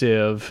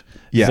Civ.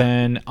 Yeah.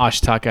 Then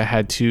Ashitaka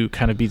had to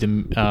kind of be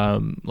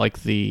the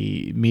like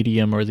the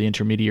medium or the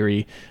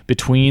intermediary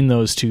between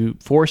those two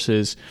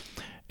forces.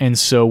 And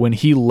so when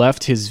he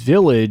left his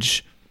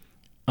village,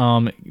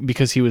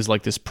 because he was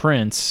like this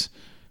prince,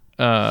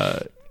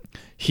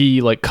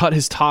 he like cut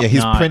his top Yeah, he's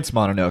knot. Prince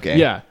Mononoke.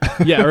 Yeah,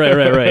 right,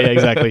 yeah,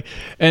 exactly.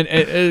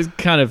 And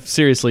kind of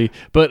seriously,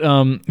 but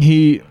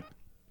he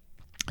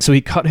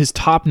cut his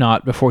top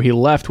knot before he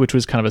left, which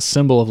was kind of a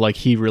symbol of like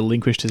he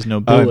relinquished his Oh,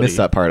 nobility. I missed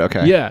that part.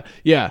 Okay.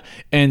 Yeah.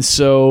 And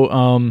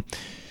so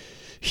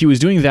he was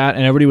doing that,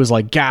 and everybody was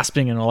like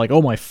gasping and like,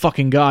 "Oh my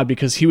fucking god!"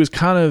 Because he was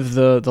kind of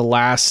the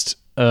last.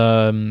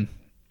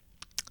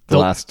 The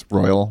last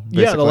royal.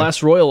 Basically. Yeah, the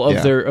last royal of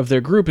Yeah.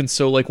 their group, and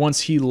so like once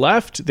he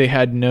left, they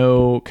had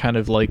no kind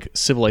of like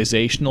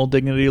civilizational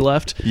dignity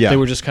left. Yeah. They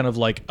were just kind of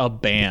like a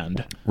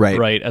band,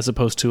 Right. as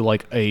opposed to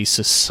like a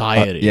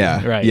society.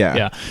 yeah, right,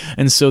 yeah.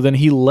 And so then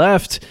he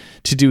left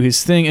to do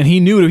his thing, and he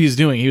knew what he was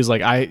doing. He was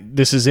like,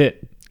 "This is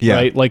it." Yeah.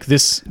 Right, like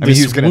this. I mean,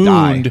 he was gonna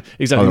die wound,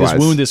 exactly. otherwise.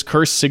 This wound, this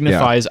curse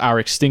signifies our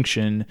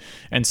extinction,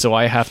 and so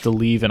I have to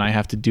leave, and I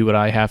have to do what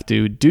I have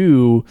to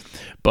do.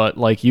 But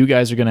like, you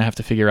guys are gonna have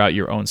to figure out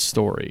your own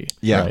story.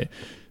 Yeah.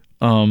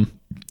 Right.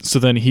 So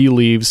then he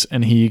leaves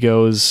and he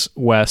goes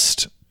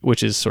west,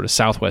 which is sort of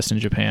southwest in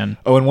Japan.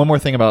 Oh, and one more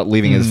thing about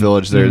leaving his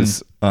village.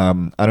 There's, I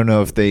don't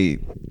know if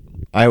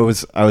I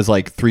was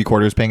like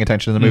 3/4 paying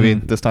attention to the movie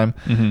this time,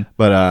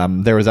 but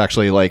there was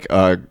actually like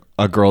a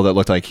girl that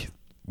looked like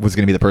was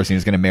going to be the person he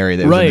was going to marry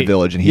that was in the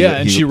village, and he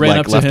and she ran like,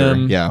 up to left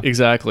him. Her. Yeah,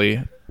 exactly.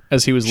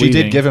 As he was she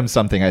leaving, did give him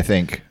something, I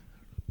think.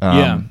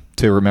 Yeah.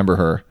 To remember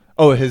her.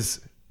 Oh, his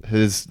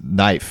his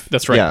knife.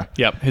 That's right. Yeah.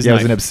 Yep. His It was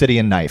knife. an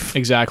obsidian knife.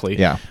 Exactly.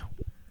 Yeah.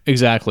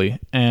 Exactly.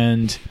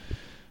 And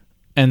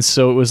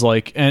so it was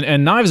like,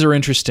 and knives are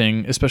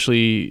interesting,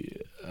 especially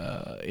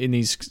in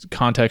these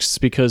contexts,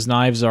 because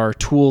knives are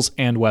tools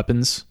and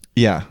weapons,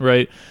 Yeah.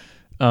 right?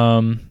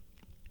 And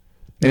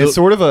it's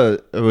sort of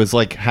it was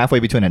like halfway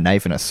between a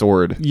knife and a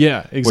sword.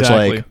 Yeah,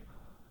 exactly. Which, like,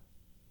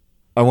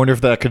 I wonder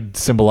if that could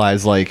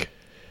symbolize like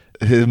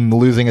him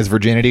losing his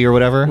virginity or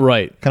whatever.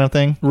 Right. Kind of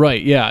thing.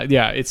 Right. Yeah.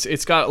 Yeah.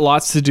 It's got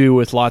lots to do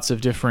with lots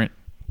of different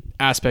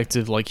aspects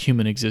of like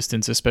human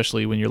existence,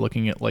 especially when you're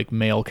looking at like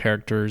male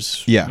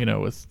characters, Yeah. you know,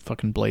 with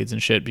fucking blades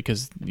and shit,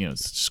 because, you know,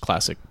 it's just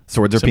classic.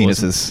 Swords are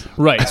symbolism. penises.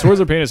 Right. Swords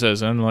are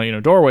penises, and like, you know,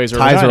 doorways are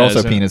Ties are vaginas, also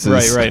and-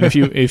 penises. Right. Right.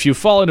 If you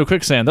fall into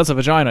quicksand, that's a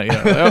vagina. You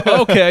know?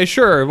 Okay,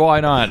 sure.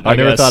 Why not? I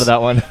never guess. thought of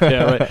that one.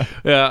 Yeah. Right.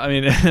 Yeah. I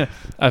mean,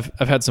 I've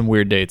had some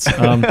weird dates.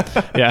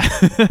 Yeah.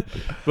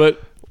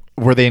 But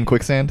Were they in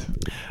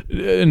quicksand?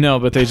 no,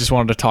 but they just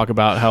wanted to talk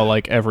about how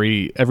like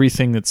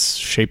everything that's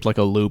shaped like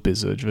a loop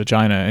is a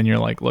vagina, and you're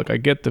like, look, I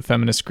get the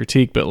feminist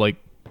critique, but like,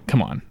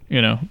 come on,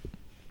 you know,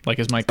 like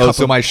is my cup Oh,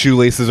 so my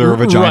shoelaces are a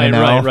vagina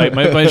right, now? right.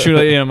 My shoe,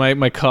 you know,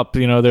 my cup,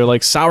 you know, they're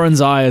like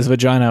Sauron's eye is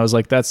vagina. I was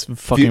like, that's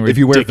fucking If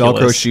you wear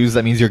ridiculous. Velcro shoes,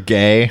 that means you're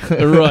gay.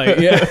 Right?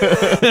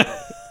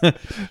 Yeah.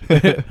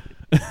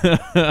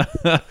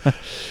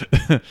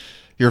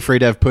 You're afraid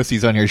to have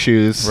pussies on your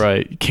shoes.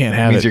 Right. You can't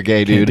have Means it. you're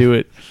gay, Can't dude. do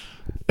it.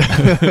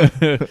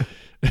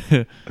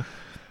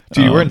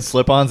 Dude, you're wearing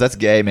slip-ons? That's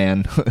gay,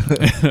 man.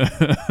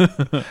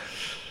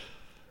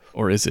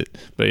 Or is it?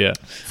 But yeah.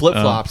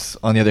 Flip-flops,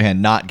 on the other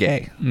hand, not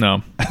gay.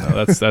 No,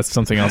 that's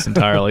something else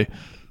entirely.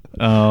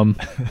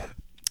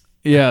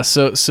 Yeah,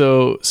 so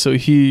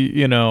he,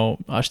 you know,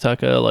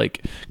 Ashtaka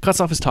like cuts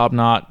off his top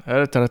knot,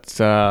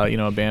 you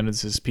know,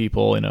 abandons his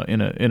people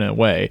in a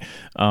way,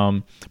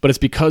 but it's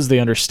because they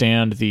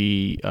understand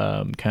the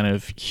kind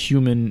of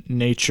human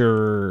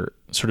nature,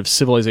 sort of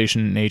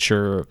civilization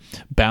nature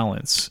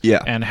balance,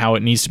 Yeah. and how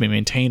it needs to be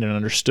maintained and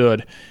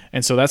understood,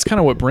 and so that's kind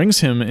of what brings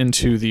him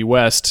into the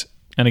West.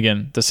 And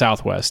again, the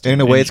Southwest. In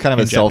a way, it's kind of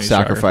a in Japanese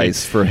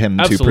self-sacrifice geography. for him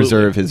to Absolutely.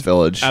 preserve his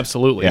village.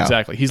 Absolutely, Yeah.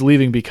 exactly. He's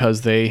leaving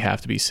because they have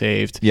to be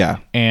saved. Yeah.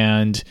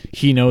 And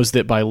he knows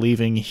that by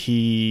leaving,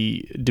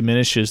 he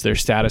diminishes their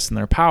status and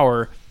their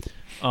power,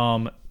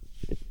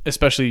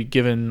 especially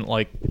given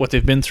like what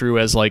they've been through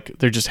as like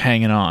they're just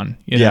hanging on.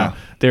 You know?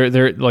 Yeah.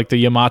 They're like the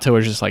Yamato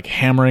is just like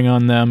hammering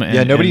on them. And,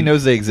 Yeah, nobody and-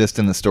 knows they exist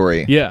in the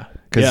story. Yeah.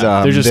 Because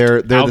yeah, they're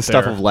out the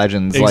stuff there. of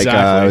legends. Exactly.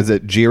 Like, is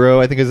it Jiro,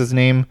 I think is his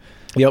name?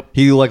 Yep.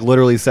 He like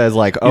literally says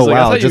like, oh He's like, I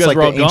wow, thought you just guys like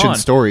were the all ancient gone.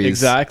 stories.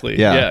 Exactly.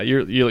 Yeah.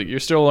 You're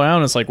still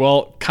around. It's like,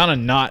 well, kind of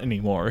not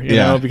anymore. You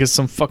Yeah. know, because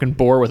some fucking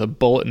boar with a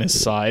bullet in his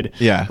side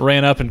Yeah.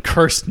 ran up and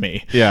cursed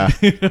me. Yeah.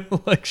 You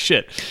know, like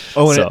shit.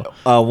 Oh, and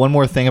So, one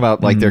more thing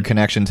about like their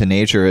connection to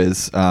nature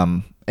is,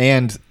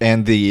 and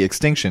the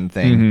extinction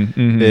thing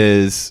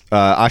is,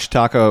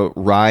 Ashitaka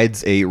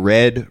rides a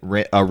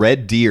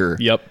red deer.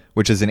 Yep.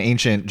 Which is an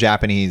ancient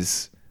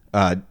Japanese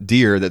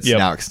deer that's Yep.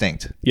 now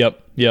extinct. Yep.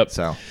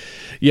 So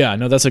Yeah.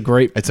 No, that's a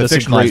great. it's a that's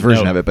fictionalized great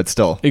version note. of it, but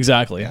still.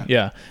 Exactly.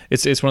 Yeah.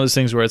 It's one of those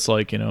things where it's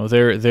like, you know,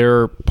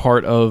 they're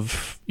part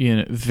of, you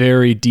know,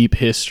 very deep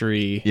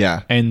history.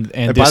 Yeah. And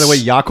And by the way,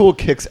 Yakul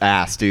kicks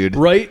ass, dude.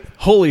 right?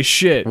 Holy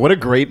shit. What a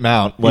great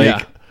mount.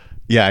 Like,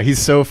 yeah, he's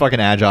so fucking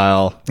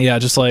agile. Yeah,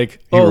 just like,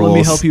 He let me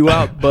rules. help you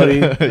out, buddy.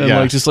 And Yeah.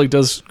 like just like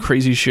does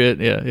crazy shit.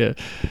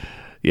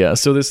 Yeah.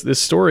 So this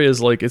story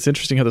is like, it's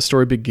interesting how the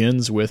story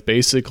begins with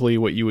basically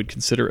what you would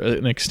consider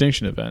an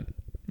extinction event.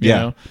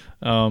 You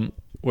know?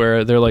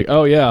 Where they're like,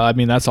 oh yeah, I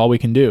mean that's all we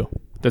can do.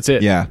 That's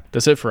it. Yeah.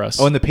 That's it for us.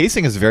 Oh, and the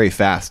pacing is very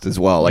fast as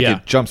well. Like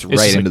it jumps It's right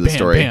just into like the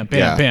story. Bam, bam,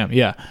 yeah. bam.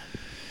 Yeah.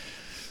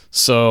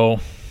 So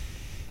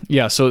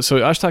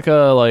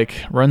Ashitaka like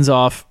runs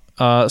off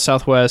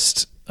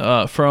southwest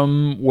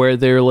from where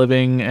they're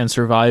living and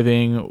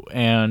surviving,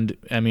 and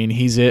I mean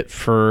he's it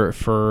for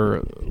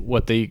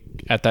what they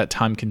at that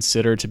time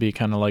consider to be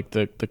kind of like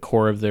the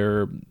core of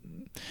their,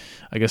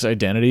 I guess,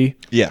 identity.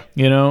 Yeah.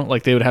 You know,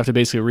 like they would have to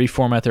basically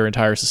reformat their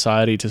entire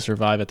society to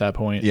survive at that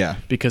point. Yeah.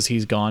 Because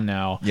he's gone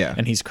now. Yeah.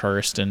 And he's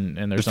cursed, and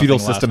there's The feudal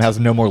nothing system left. has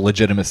no more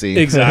legitimacy.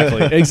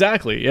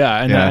 Exactly. Yeah.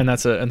 And Yeah. and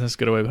that's a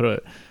good way to put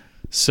it.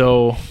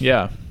 So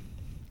yeah.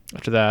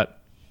 After that.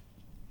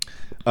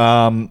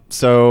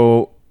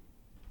 So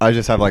I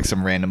just have like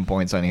some random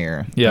points on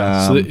here.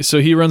 Yeah. So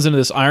he runs into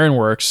this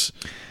ironworks.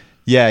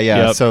 Yeah.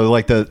 Yep. So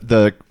like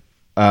the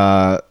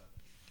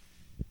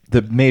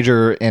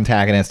major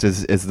antagonist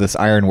is this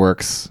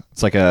ironworks.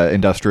 It's like a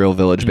industrial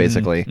village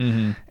basically.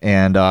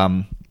 And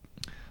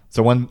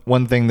so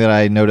one thing that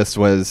I noticed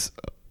was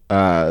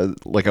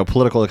like a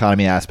political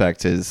economy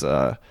aspect is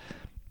the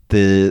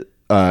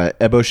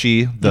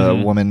Eboshi, the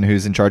woman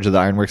who's in charge of the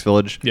ironworks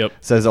village, Yep.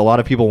 says a lot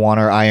of people want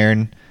our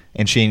iron,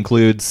 and she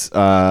includes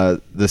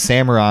the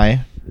samurai,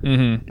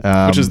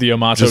 Which is the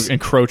Yamato just-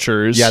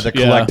 encroachers. yeah, the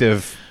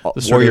collective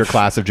The sort warrior of-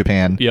 class of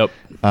Japan. Yep.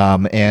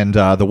 And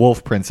the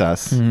wolf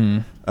princess.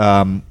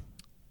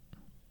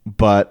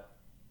 But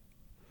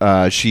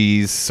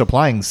she's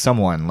supplying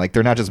someone. Like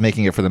they're not just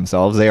making it for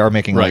themselves; they are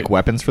making Right. like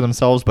weapons for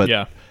themselves. But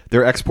Yeah.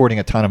 they're exporting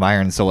a ton of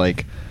iron. So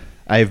like,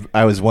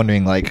 I was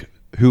wondering like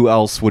who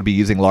else would be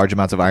using large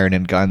amounts of iron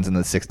in guns in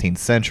the 16th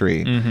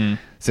century,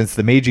 since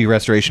the Meiji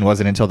Restoration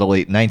wasn't until the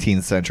late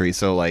 19th century.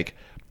 So like,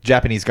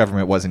 Japanese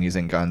government wasn't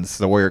using guns.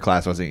 The warrior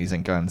class wasn't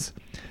using guns.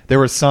 There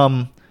were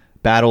some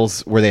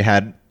battles where they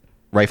had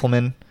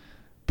riflemen,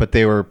 but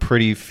they were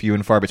pretty few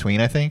and far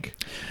between, I think.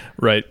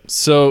 Right.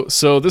 So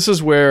this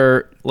is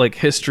where like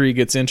history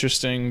gets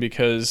interesting,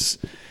 because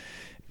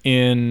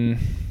in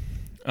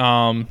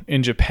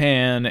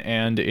Japan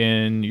and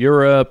in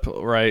Europe,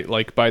 right,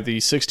 like by the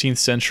 16th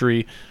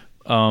century,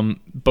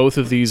 both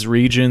of these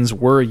regions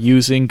were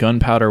using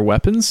gunpowder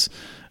weapons,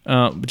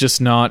 just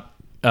not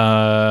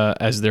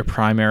as their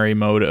primary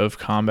mode of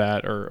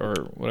combat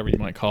or whatever you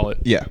might call it.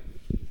 Yeah.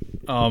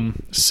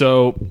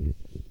 So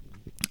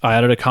I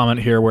added a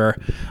comment here where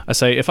I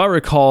say, if I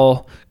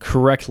recall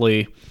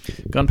correctly,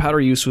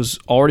 gunpowder use was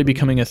already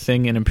becoming a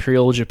thing in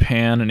Imperial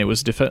Japan, and it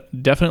was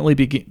definitely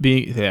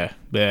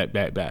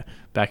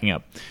backing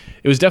up.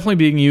 It was definitely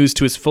being used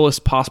to its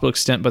fullest possible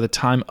extent by the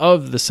time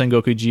of the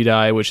Sengoku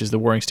Jidai, which is the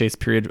Warring States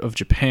period of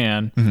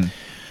Japan,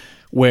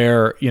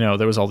 where, you know,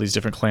 there was all these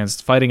different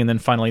clans fighting, and then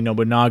finally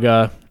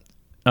Nobunaga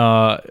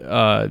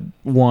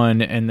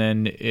won, and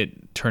then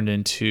it turned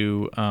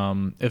into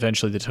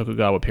eventually the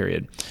Tokugawa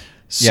period.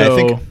 So,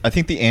 Yeah, I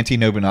think the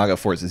anti-Nobunaga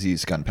forces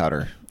use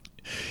gunpowder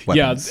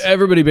weapons. Yeah,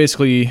 everybody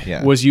basically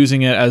was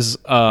using it as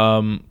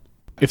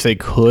if they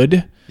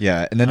could.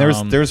 Yeah, and then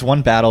there's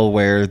one battle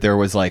where there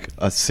was like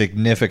a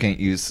significant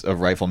use of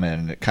riflemen,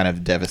 and it kind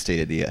of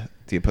devastated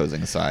the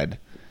opposing side.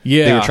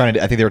 Yeah,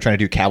 I think they were trying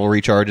to do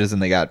cavalry charges,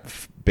 and they got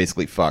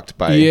basically fucked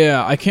by.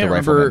 Yeah, I can't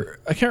remember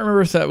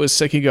if that was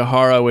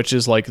Sekigahara, which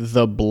is like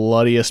the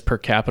bloodiest per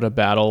capita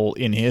battle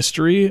in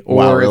history,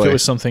 or if it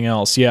was something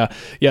else. Yeah,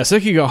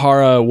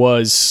 Sekigahara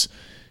was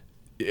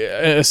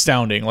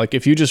astounding. Like,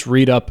 if you just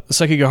read up,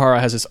 Sekigahara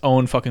has its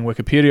own fucking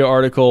Wikipedia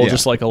article,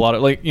 just like a lot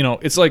of, like, you know,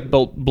 it's like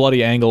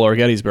Bloody Angle or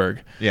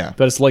Gettysburg. Yeah.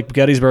 But it's like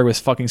Gettysburg with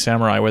fucking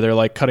samurai, where they're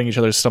like cutting each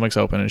other's stomachs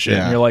open and shit.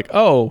 Yeah. And you're like,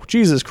 oh,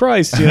 Jesus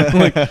Christ. You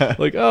know,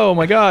 like, oh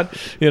my God.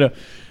 You know.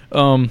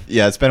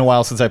 Yeah, it's been a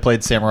while since I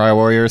played Samurai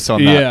Warrior, so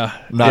I'm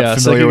not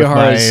familiar with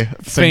my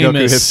Sengoku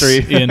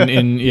history.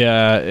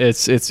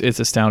 It's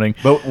astounding.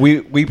 But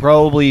we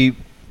probably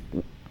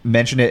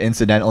mentioned it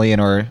incidentally in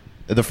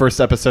the first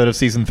episode of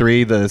season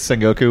 3, the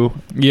Sengoku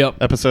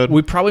episode.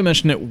 We probably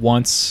mentioned it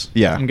once.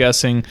 Yeah, I'm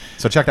guessing.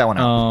 So check that one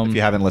out if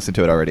you haven't listened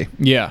to it already.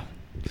 Yeah.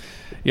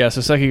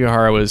 So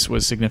Sekigahara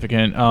was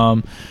significant.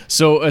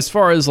 So as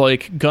far as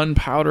like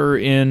gunpowder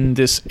in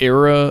this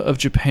era of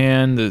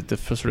Japan, the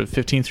sort of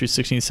 15th through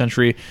 16th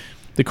century,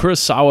 the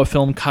Kurosawa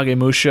film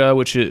Kagemusha,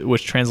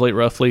 which translate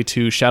roughly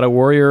to Shadow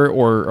Warrior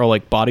or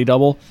like Body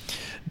Double,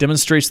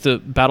 demonstrates the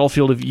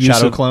battlefield of use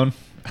Shadow clone.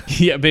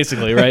 Yeah,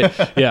 basically, right?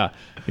 Yeah.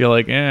 You're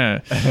like,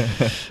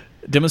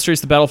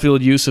 demonstrates the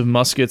battlefield use of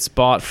muskets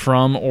bought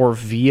from or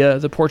via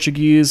the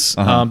Portuguese,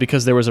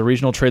 because there was a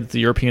regional trade that the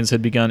Europeans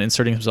had begun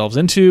inserting themselves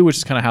into, which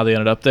is kind of how they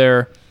ended up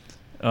there,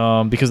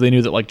 because they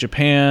knew that like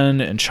Japan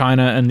and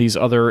China and these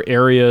other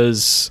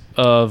areas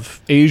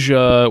of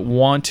Asia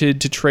wanted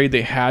to trade.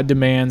 They had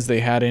demands, they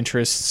had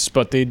interests,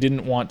 but they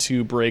didn't want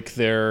to break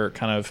their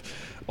kind of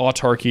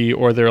autarky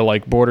or their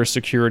like border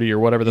security or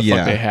whatever the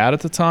fuck they had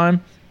at the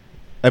time.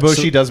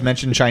 Eboshi does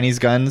mention Chinese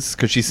guns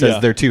because she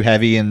says they're too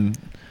heavy, and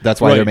that's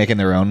why they're making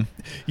their own.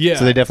 Yeah.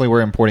 So they definitely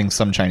were importing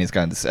some Chinese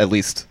guns, at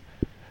least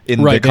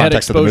in the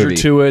context of the movie. They had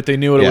exposure to it. They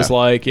knew what it was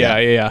like.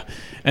 Yeah.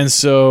 And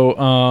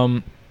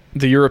so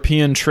the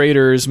European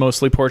traders,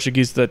 mostly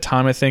Portuguese at that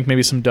time, I think,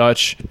 maybe some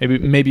Dutch,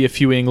 maybe a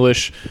few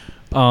English,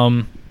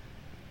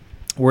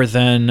 were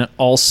then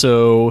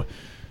also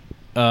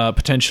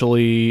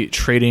potentially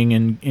trading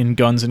in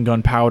guns and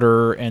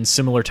gunpowder and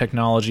similar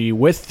technology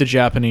with the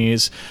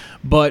Japanese.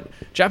 But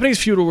Japanese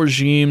feudal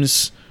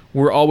regimes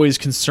were always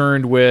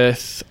concerned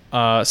with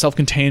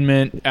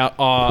self-containment,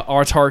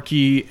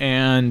 autarky,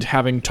 and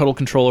having total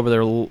control over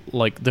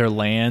their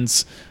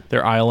lands,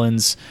 their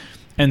islands.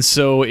 And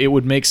so it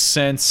would make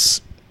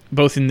sense,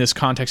 both in this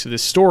context of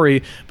this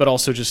story, but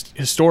also just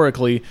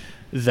historically,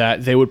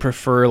 that they would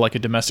prefer like a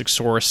domestic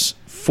source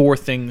for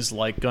things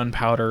like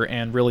gunpowder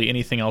and really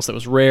anything else that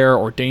was rare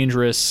or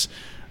dangerous,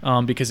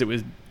 because it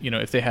was, you know,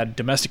 if they had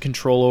domestic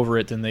control over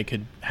it, then they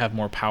could have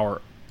more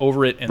power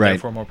over it, and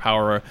therefore more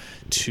power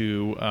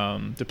to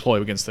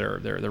deploy against their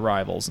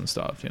rivals and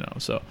stuff, you know.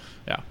 So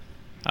yeah,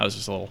 that was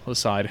just a little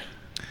aside.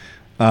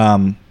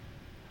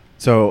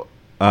 So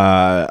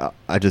I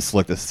just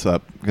looked this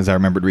up because I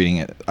remembered reading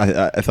it.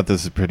 I thought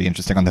this was pretty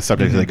interesting on the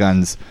subject of the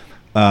guns.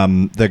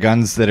 The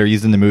guns that are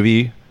used in the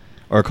movie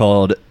are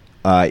called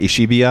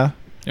Ishibiya,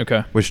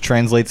 which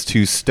translates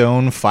to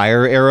stone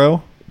fire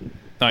arrow.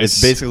 Nice.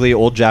 It's basically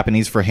old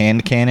Japanese for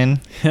hand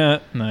cannon.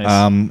 Nice.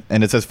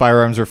 And it says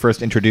firearms were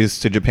first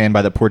introduced to Japan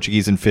by the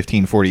Portuguese in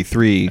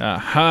 1543.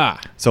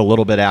 Aha. So a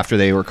little bit after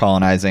they were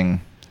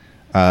colonizing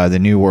the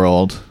New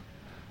World,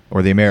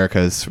 or the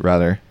Americas,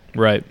 rather.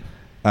 Right.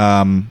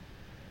 And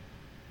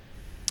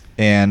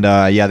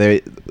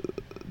the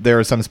there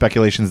are some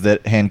speculations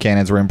that hand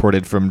cannons were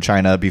imported from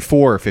China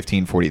before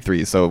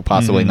 1543, so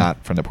possibly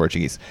not from the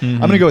Portuguese. I'm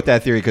going to go with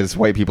that theory because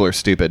white people are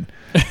stupid.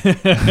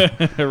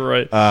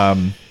 Right.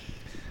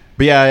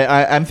 But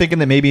yeah, I'm thinking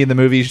that maybe in the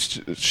movie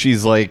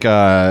she's like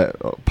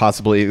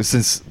possibly,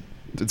 since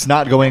it's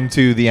not going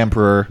to the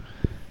Emperor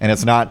and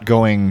it's not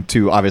going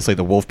to obviously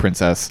the Wolf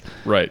Princess.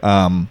 Right.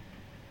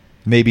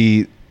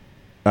 Maybe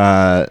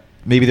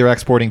they're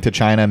exporting to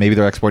China. Maybe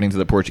they're exporting to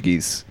the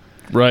Portuguese.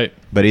 Right.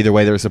 But either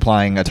way, they're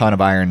supplying a ton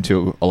of iron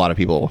to a lot of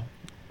people.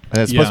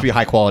 And it's supposed to be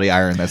high quality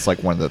iron. That's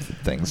like one of the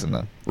things in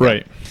the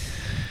right.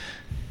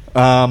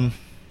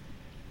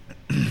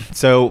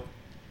 So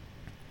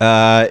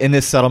in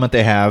this settlement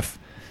they have,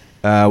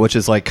 which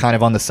is like kind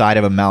of on the side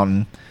of a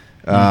mountain,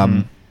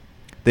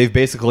 they've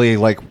basically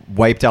like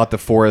wiped out the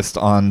forest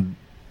on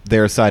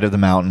their side of the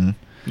mountain.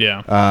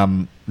 Yeah.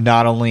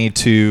 Not only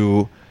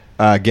to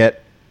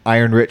get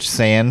iron-rich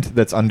sand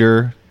that's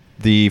under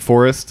the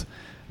forest,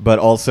 but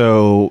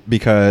also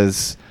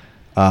because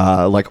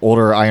like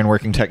older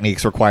ironworking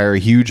techniques require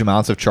huge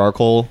amounts of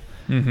charcoal.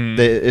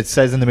 It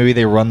says in the movie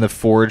they run the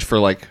forge for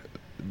like,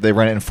 they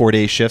run it in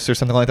 4-day shifts or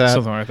something like that.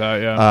 Something like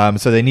that, yeah.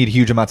 So they need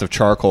huge amounts of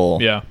charcoal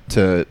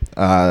to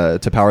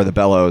power the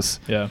bellows.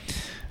 Yeah.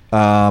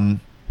 So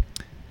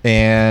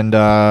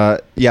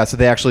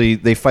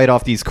they fight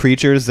off these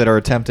creatures that are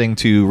attempting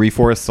to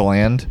reforest the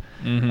land.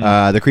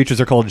 The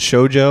creatures are called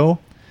shoujo,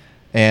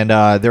 and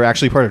they're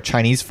actually part of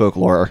Chinese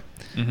folklore.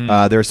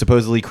 They're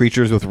supposedly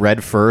creatures with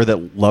red fur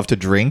that love to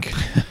drink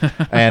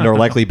and are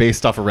likely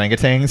based off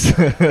orangutans.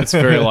 It's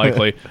very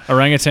likely.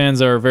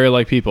 Orangutans are very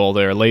like people.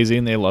 They're lazy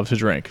and they love to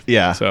drink.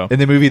 Yeah. So in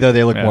the movie, though,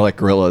 they look more like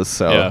gorillas,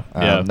 so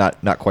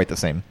not quite the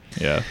same.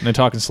 Yeah. And they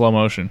talk in slow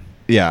motion.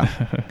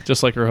 Yeah.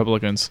 Just like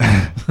Republicans.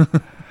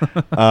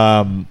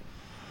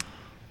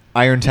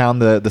 Irontown,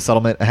 the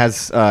settlement,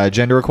 has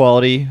gender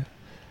equality.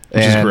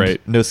 Which is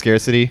great. No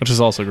scarcity. Which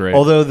is also great.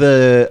 Although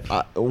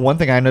the one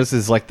thing I noticed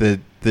is like the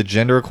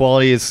gender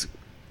equality is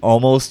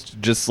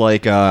almost just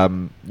like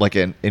an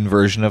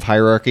inversion of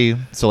hierarchy.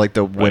 So like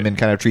the women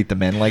kind of treat the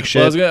men like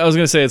shit. Well, I was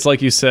gonna say, it's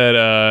like you said,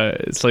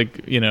 it's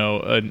like,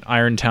 an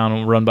iron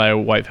town run by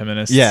white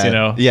feminists.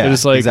 Yeah, yeah, They're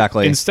just like,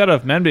 exactly. Instead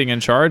of men being in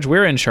charge,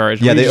 we're in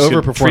charge. Yeah, we they just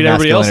overperform treat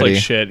everybody else like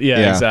masculinity. shit.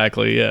 Yeah,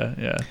 exactly.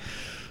 Yeah.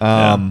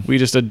 We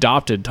just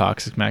adopted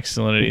toxic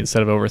masculinity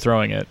instead of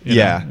overthrowing it. You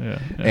know?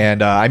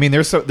 And I mean,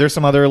 there's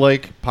some other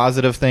like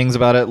positive things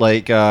about it.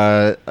 Like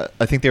I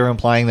think they were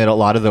implying that a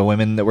lot of the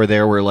women that were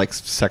there were like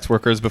sex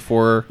workers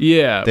before.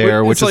 Yeah,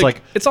 there, which is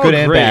like it's all good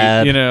and great,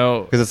 bad.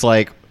 Because it's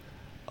like,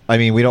 I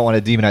mean, we don't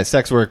want to demonize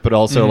sex work, but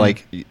also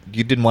like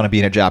you didn't want to be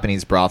in a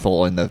Japanese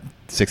brothel in the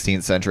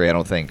 16th century. I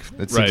don't think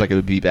it seems like it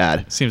would be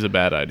bad. Seems a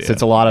bad idea.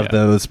 Since a lot of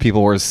those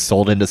people were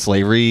sold into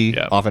slavery,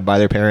 often by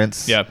their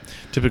parents. Yeah,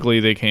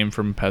 typically they came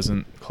from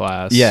peasant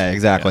class. Yeah,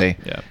 exactly.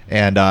 Yeah.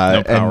 And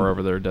no power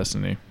over their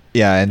destiny.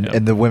 Yeah,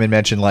 and the women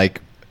mentioned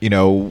like,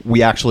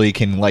 we actually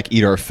can like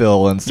eat our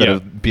fill instead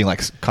of being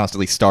like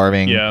constantly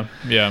starving. Yeah.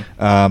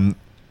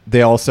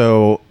 They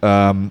also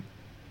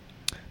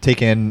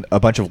take in a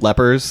bunch of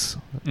lepers.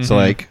 So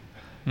like,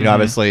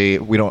 obviously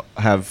we don't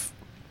have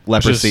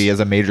leprosy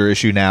as a major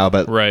issue now,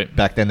 but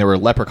back then there were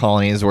leper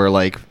colonies where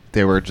like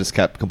they were just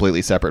kept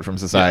completely separate from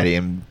society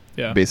and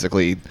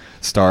basically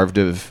starved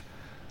of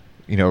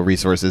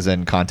resources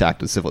and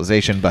contact with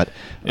civilization. But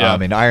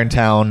in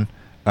Irontown,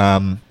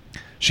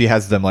 she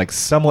has them like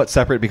somewhat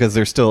separate because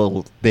they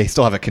still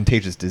have a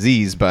contagious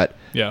disease, but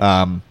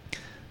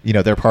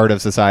they're part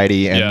of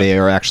society and they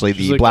are actually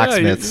the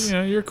blacksmiths.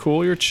 You're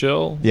cool, you're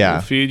chill. Yeah,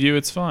 we'll feed you,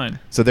 it's fine.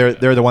 So they're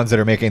the ones that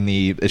are making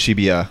the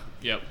Shibuya.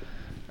 Yep.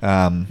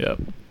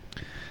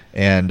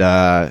 And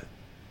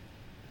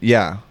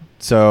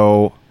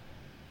so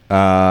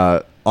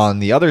on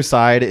the other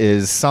side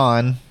is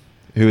San,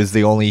 who is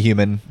the only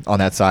human on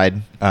that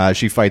side.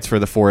 She fights for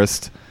the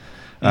forest,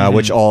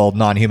 which all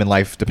non-human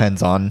life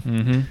depends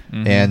on,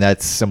 and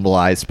that's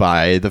symbolized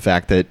by the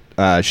fact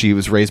that she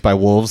was raised by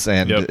wolves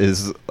and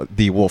is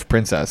the wolf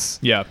princess.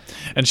 Yeah,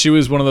 and she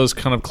was one of those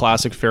kind of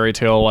classic fairy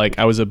tale, like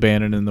I was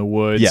abandoned in the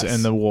woods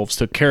and the wolves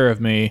took care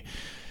of me,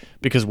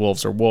 because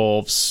wolves are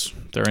wolves.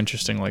 They're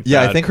interesting like that.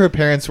 Yeah, I think her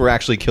parents were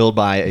actually killed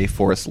by a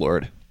forest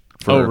lord.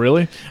 Oh,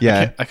 really?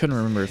 Yeah. I couldn't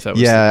remember if that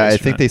was Yeah, the case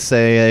I think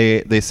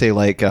they say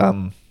like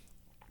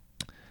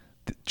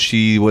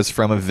she was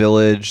from a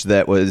village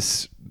that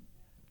was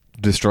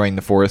destroying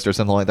the forest or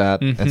something like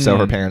that. And so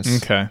her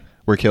parents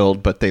were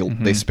killed, but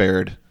they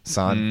spared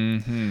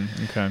San.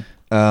 Okay.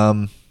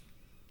 I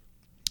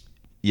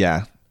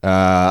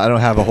don't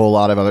have a whole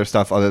lot of other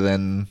stuff other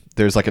than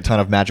there's like a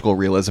ton of magical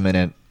realism in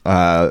it.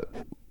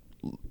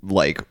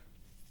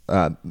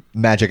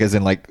 Magic as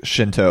in like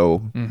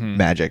Shinto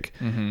magic,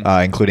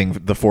 including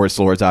the forest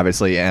lords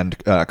obviously, and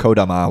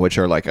Kodama, which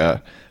are like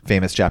a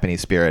famous Japanese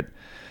spirit,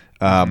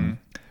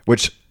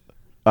 which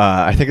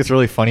I think it's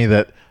really funny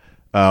that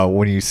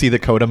when you see the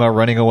Kodama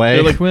running away,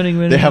 They're like running.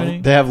 they have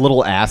running. they have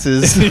little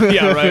asses.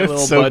 Yeah, right. Little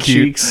So butt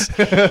cute. cheeks.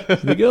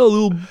 They go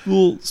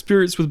little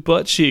spirits with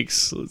butt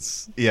cheeks.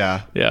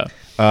 Yeah. Yeah.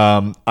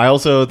 I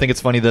also think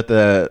it's funny that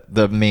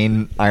the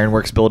main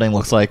Ironworks building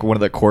looks like one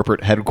of the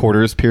corporate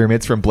headquarters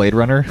pyramids from Blade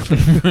Runner.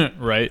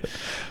 Right.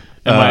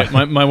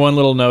 And my one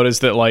little note is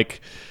that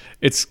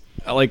it's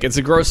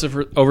a gross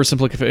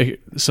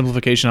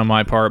simplification on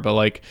my part,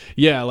 but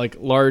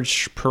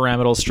large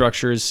pyramidal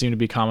structures seem to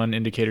be common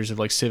indicators of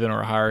Sivan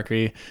or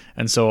hierarchy,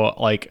 and so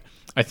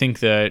I think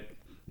that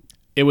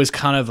it was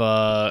kind of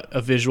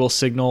a visual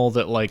signal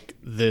that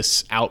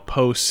this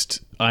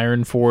outpost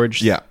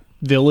Ironforge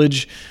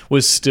village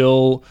was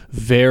still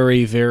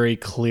very, very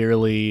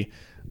clearly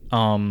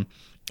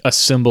a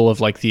symbol of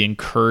the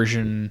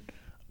incursion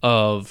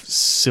of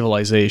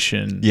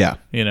civilization. Yeah.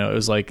 It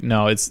was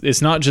no,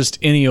 it's not just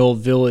any old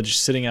village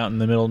sitting out in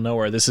the middle of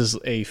nowhere. This is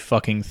a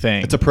fucking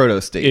thing. It's a proto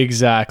state.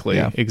 Exactly.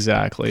 Yeah.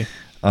 Exactly.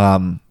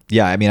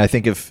 Yeah, I mean, I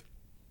think if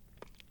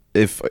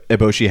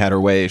Eboshi had her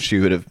way, she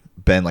would have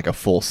been a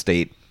full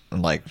state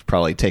and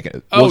probably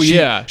taken. Well,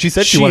 she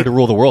said she wanted to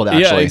rule the world.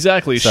 Actually, yeah,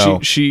 exactly.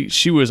 So,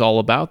 she was all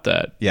about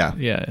that. Yeah.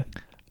 Yeah.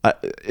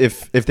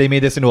 If they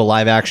made this into a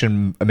live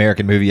action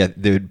American movie,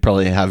 they would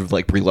probably have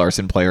Brie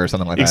Larson play her or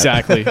something like that.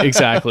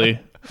 Exactly.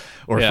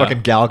 Or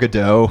fucking Gal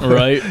Gadot.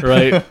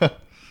 Right.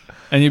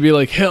 And you'd be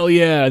like, hell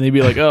yeah. And they'd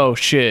be like, oh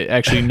shit,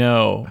 actually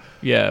no.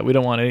 Yeah, we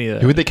don't want any of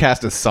that. Who would they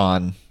cast as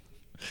San?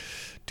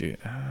 Dude,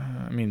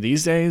 I mean,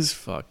 these days,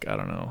 fuck, I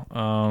don't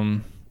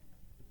know.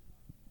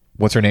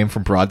 What's her name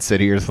from Broad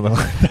City or something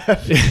like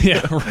that?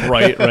 Yeah,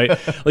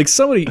 right.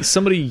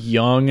 Somebody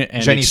young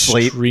and Jenny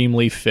Slate.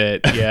 extremely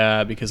fit.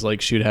 Yeah, because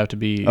she would have to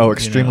be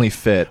extremely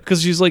fit.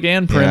 Because she's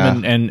Anne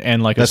Prim and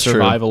a That's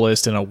true.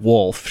 survivalist and a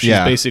wolf. She's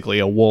basically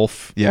a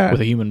wolf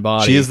with a human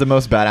body. She is the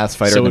most badass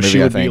fighter in the movie, she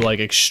would I think.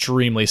 be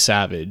extremely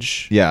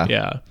savage.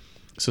 Yeah.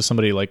 So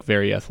somebody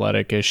very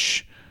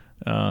athletic-ish,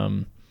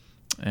 and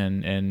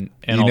You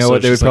know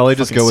what? They would probably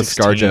just go with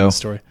ScarJo.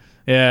 Story.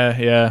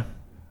 Yeah,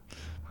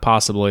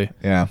 possibly.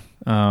 Yeah.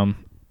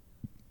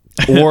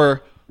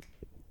 Or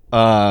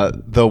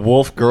the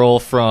wolf girl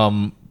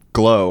from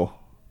Glow.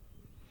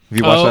 Have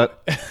you watched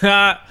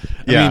that?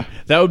 I mean,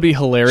 that would be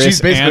hilarious.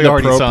 She's basically and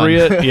already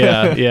appropriate.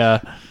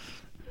 Yeah.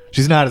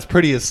 She's not as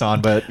pretty as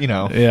San, but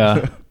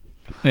Yeah.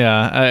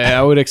 Yeah,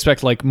 I would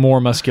expect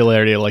more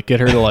muscularity, get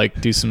her to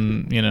do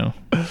some,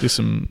 do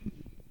some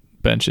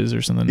benches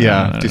or something.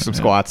 Yeah, do some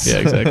squats. Yeah,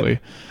 exactly.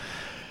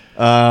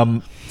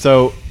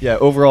 So yeah,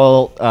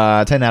 overall,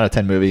 10 out of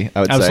 10 movie.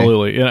 I would say.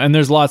 Absolutely. Yeah, and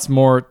there's lots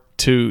more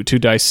to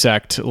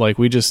dissect.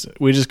 We just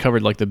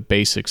covered the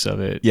basics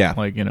of it. Yeah.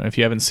 If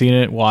you haven't seen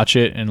it, watch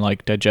it and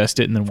digest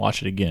it and then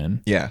watch it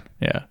again. Yeah.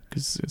 Yeah,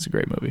 because it's a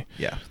great movie.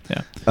 Yeah.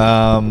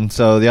 Yeah.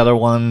 So the other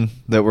one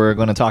that we're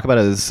going to talk about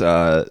is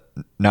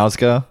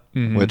Nausicaa,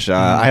 which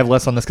I have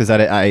less on this because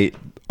I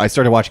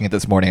started watching it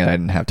this morning and I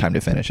didn't have time to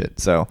finish it.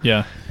 So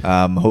yeah.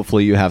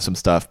 Hopefully you have some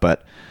stuff,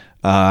 but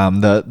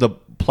the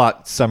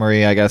plot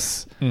summary, I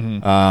guess.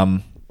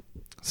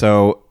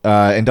 So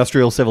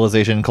industrial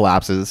civilization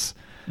collapses.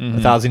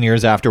 1,000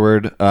 years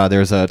afterward,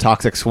 there's a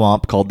toxic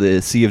swamp called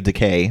the Sea of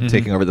Decay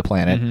taking over the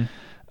planet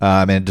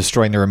and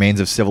destroying the remains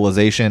of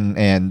civilization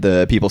and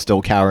the people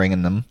still cowering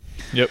in them.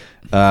 Yep.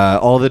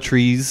 All the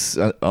trees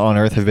on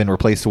Earth have been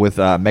replaced with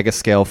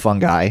mega-scale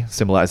fungi,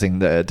 symbolizing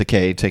the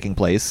decay taking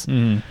place.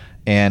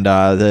 And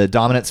the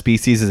dominant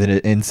species is an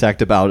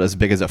insect about as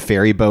big as a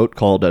ferry boat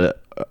called a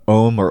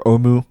Om or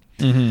Omu.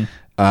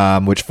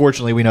 Which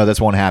fortunately we know this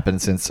won't happen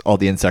since all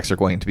the insects are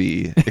going to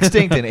be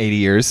extinct in 80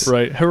 years.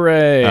 Right.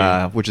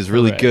 Hooray. Which is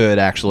really good,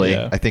 actually.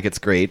 Yeah. I think it's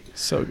great.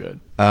 So good.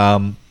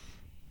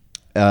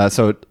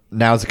 So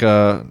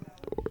Nausicaa,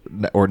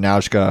 or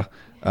Naushka,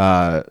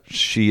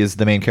 she is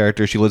the main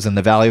character. She lives in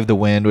the Valley of the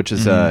Wind, which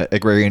is an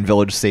agrarian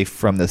village safe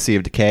from the Sea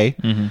of Decay.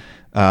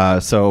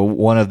 So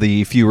one of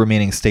the few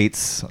remaining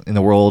states in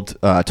the world,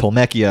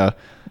 Tolmekia,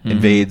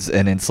 invades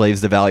and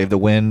enslaves the Valley of the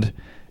Wind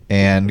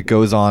and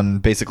goes on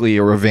basically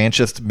a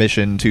revanchist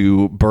mission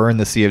to burn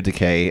the Sea of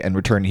Decay and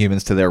return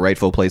humans to their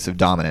rightful place of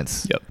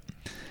dominance. Yep.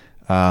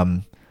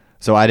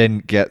 So I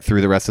didn't get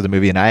through the rest of the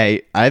movie, and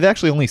I've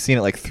actually only seen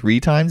it 3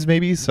 times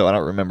maybe, so I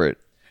don't remember it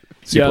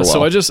super well.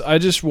 So I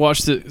just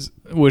watched it,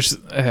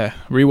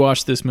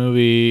 rewatched this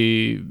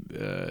movie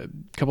a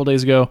couple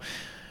days ago,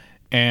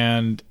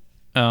 and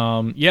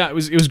it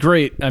was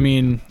great. I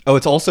mean,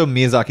 it's also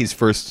Miyazaki's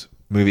first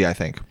movie, I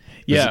think.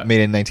 It was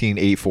made in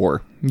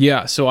 1984.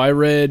 Yeah, so I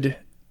read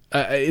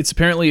it's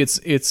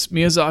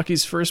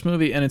Miyazaki's first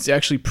movie, and it's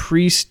actually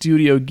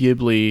pre-Studio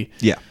Ghibli.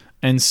 Yeah.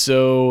 And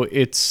so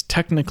it's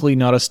technically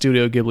not a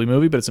Studio Ghibli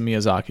movie, but it's a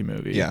Miyazaki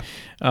movie. Yeah.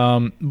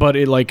 But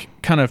it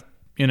kind of,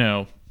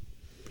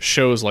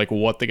 shows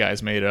what the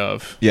guy's made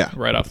of. Yeah.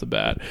 Right off the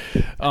bat.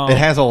 It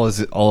has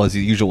all his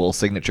usual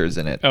signatures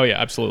in it. Oh yeah,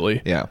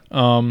 absolutely. Yeah.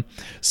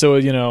 So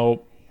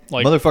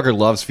like Motherfucker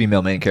loves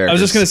female main characters.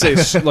 I was just gonna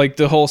say like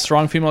the whole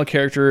strong female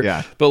character,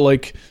 Yeah. but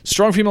like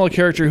strong female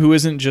character who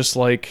isn't just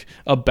like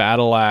a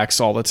battle axe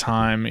all the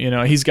time. You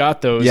know, he's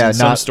got those in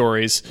some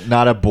stories.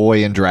 Not a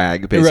boy in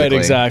drag, basically. Right,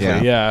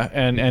 exactly, yeah.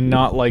 And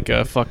not like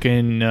a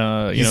fucking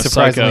He's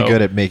surprisingly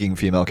good at making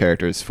female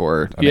characters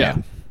for a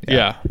man.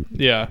 Yeah.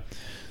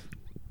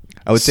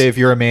 I would say if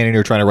you're a man and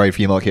you're trying to write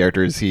female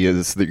characters, he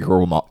is your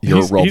role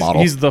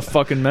model. He's the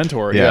fucking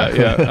mentor.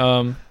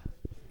 Yeah.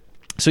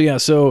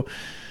 So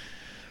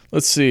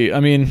let's see.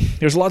 I mean,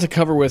 there's a lot to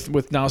cover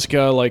with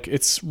Nausicaa. Like,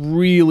 it's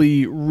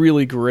really,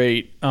 really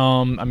great.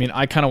 I mean,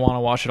 I kind of want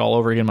to watch it all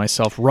over again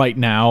myself right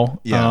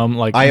now. Yeah.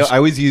 Like I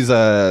always use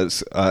a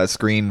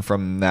screen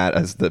from that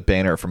as the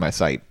banner for my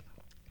site.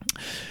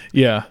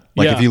 Yeah.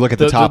 Like if you look at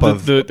the top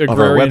of the our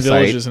agrarian website,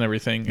 villages and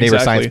everything.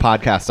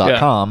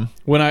 neighborsciencepodcast.com.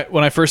 Yeah.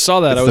 When I first saw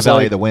that, I was the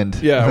Valley like, of the Wind.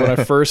 Yeah. When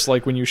I first,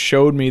 like, when you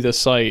showed me the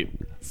site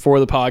for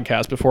the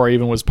podcast before I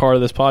even was part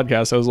of this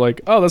podcast, I was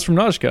like, oh, that's from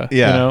Nausicaa.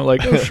 Yeah. You know,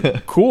 like, oh,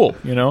 cool.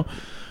 You know?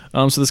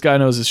 So this guy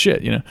knows his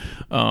shit, you know?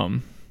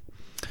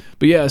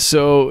 But yeah,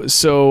 so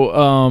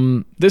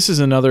this is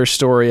another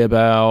story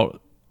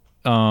about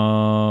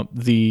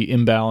the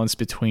imbalance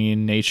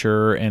between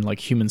nature and like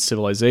human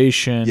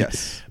civilization.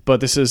 Yes.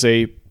 But this is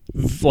a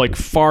like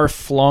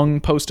far-flung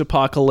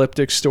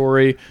post-apocalyptic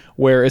story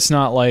where it's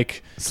not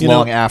like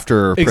Long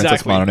after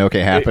Princess Mononoke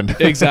happened.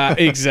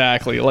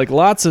 Exactly. Like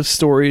lots of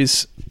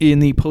stories in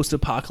the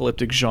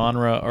post-apocalyptic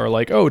genre are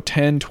like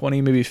 10,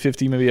 20, maybe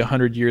 50, maybe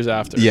 100 years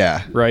after.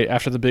 Yeah. Right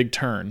after the big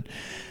turn.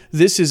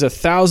 This is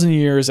 1,000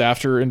 years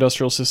after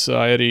industrial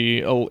society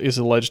is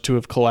alleged to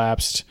have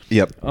collapsed.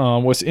 Yep.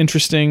 What's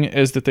interesting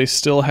is that they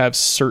still have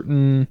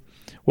certain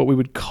what we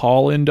would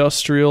call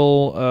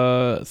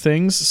industrial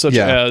things, such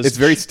as it's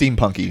very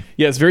steampunky.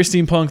 Yeah, it's very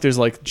steampunk. There's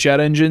like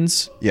jet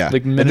engines. Yeah,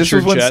 like and this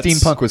was when jets.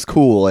 steampunk was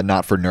cool and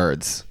not for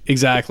nerds.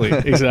 Exactly.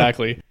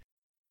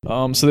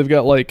 So they've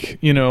got like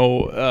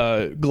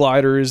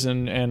gliders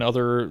and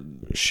other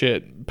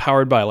shit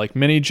powered by like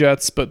mini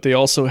jets, but they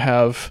also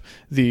have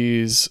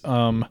these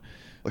like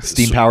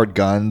steam-powered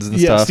guns and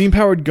stuff. Yeah,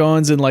 steam-powered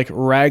guns and like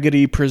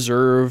raggedy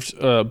preserved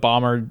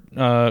bomber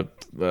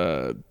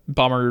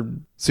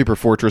super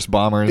fortress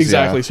bombers.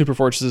 Exactly, super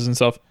fortresses and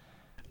stuff.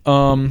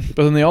 But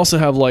then they also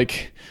have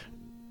like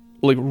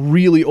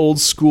really old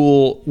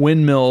school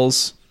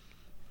windmills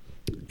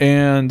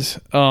and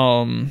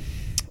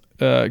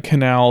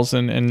canals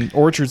and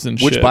orchards and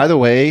shit. Which, by the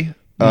way,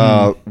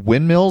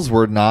 windmills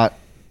were not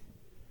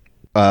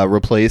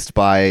replaced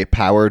by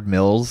powered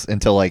mills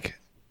until like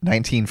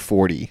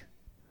 1940.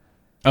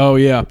 Oh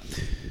yeah.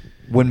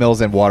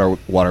 Windmills and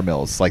water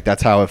mills, like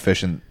that's how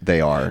efficient they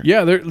are.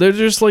 Yeah, they're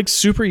just like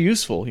super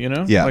useful, you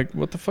know. Yeah, like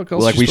what the fuck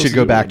else? Like we should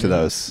go back to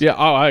those. Yeah,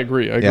 I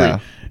agree. Yeah.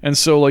 And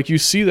so like you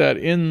see that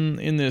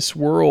in this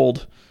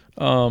world,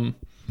 and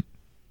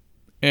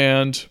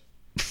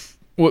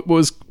what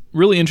was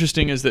really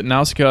interesting is that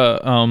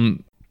Nausicaa,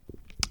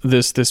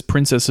 this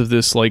princess of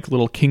this like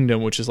little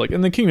kingdom, which is like,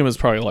 and the kingdom is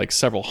probably like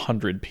several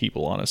hundred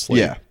people, honestly.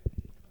 Yeah,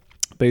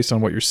 based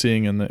on what you're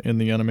seeing in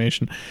the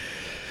animation.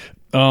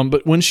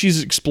 But when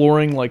she's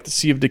exploring like the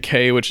Sea of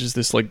Decay, which is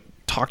this like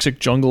toxic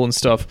jungle and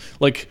stuff,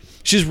 like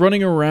she's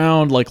running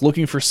around like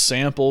looking for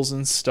samples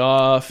and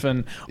stuff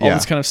and all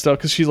this kind of stuff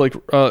because she's like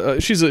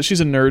she's a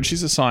nerd,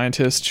 she's a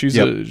scientist, she's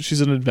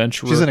an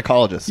adventurer, she's an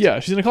ecologist. Yeah,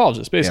 she's an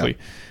ecologist basically,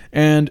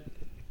 and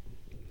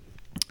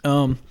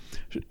in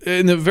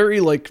the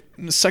very like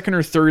second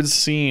or third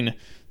scene,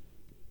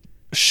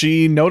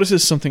 she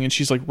notices something and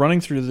she's like running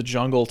through the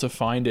jungle to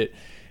find it,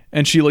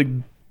 and she like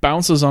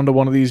bounces onto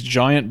one of these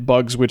giant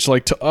bugs, which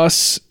like to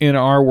us in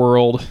our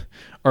world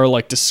are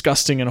like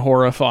disgusting and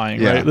horrifying,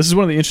 right? This is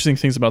one of the interesting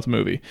things about the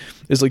movie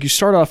is like you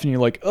start off and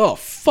you're like, oh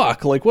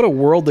fuck, like what a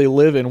world they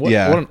live in. What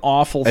an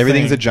awful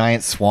Everything's thing. a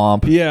giant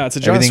swamp. Yeah, it's a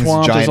giant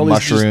swamp. Giant There's all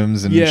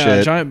mushrooms these and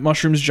shit. Giant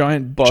mushrooms,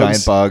 giant bugs.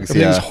 Giant bugs,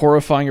 Everything's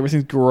horrifying.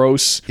 Everything's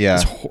gross.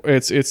 Yeah.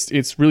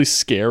 It's really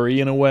scary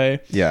in a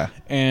way. Yeah.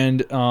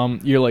 And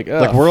you're like,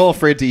 oh. Like we're all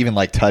afraid to even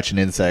like touch an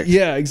insect.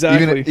 Yeah,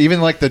 exactly. Even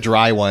like the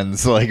dry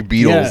ones, like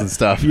beetles and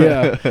stuff.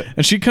 Yeah.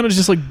 And she kind of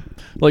just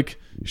like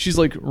she's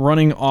like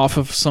running off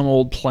of some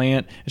old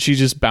plant and she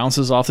just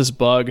bounces off this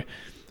bug.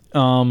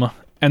 And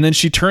then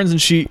she turns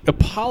and she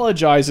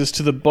apologizes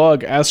to the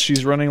bug as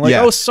she's running, like,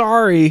 oh,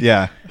 sorry.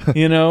 Yeah.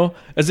 You know,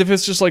 as if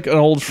it's just like an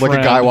old friend. Like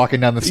a guy walking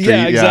down the street.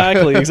 Yeah,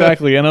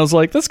 exactly. And I was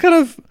like,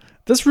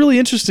 that's really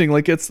interesting.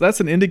 Like that's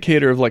an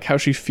indicator of like how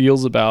she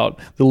feels about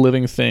the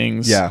living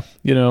things. Yeah.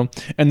 You know,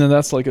 and then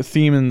that's like a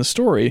theme in the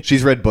story.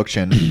 She's read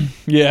Bookshin.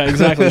 Yeah,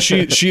 exactly.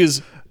 She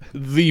is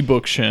the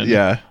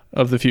Bookshin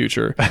of the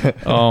future.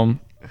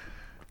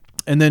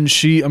 And then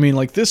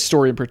like this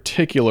story in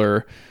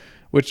particular,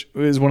 which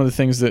is one of the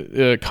things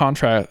that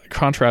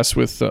contrasts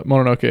with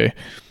Mononoke,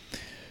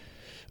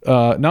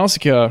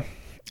 Nausicaa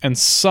and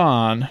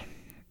San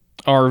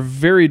are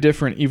very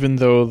different, even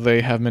though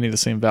they have many of the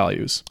same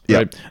values.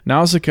 Right?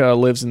 Nausicaa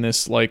lives in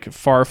this like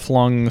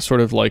far-flung sort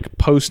of like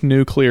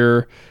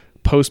post-nuclear,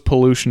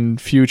 post-pollution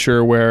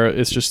future where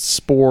it's just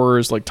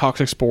spores, like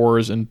toxic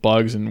spores and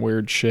bugs and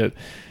weird shit.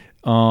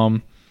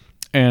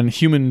 and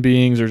human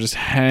beings are just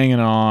hanging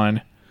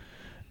on.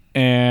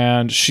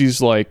 And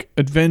she's like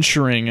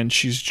adventuring, and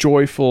she's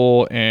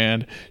joyful,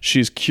 and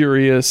she's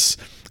curious,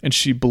 and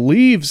she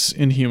believes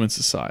in human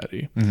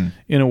society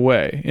in a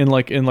way, in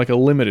like a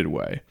limited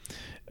way.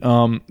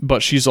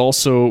 But she's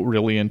also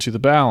really into the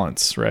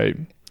balance, right?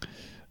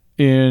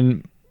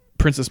 In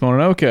Princess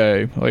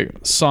Mononoke, like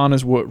San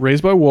is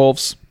raised by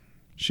wolves.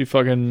 She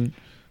fucking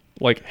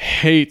like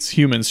hates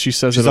humans. She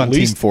says She's that on at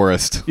least Team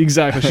Forest.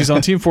 Exactly. She's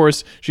on Team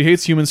Forest. She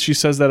hates humans. She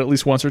says that at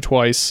least once or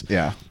twice.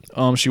 Yeah.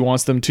 She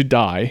wants them to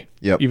die.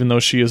 Yep. Even though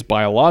she is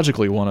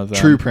biologically one of them.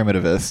 True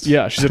primitivist.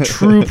 Yeah, she's a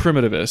true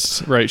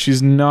primitivist, right?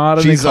 She's not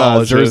an She's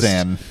ecologist.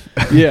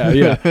 Zerzan.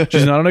 Yeah.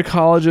 She's not an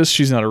ecologist.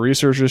 She's not a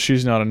researcher.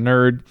 She's not a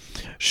nerd.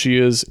 She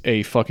is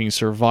a fucking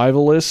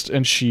survivalist,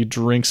 and she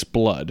drinks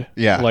blood.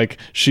 Yeah. Like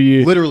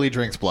she Literally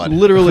drinks blood.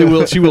 literally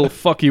will. She will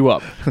fuck you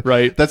up,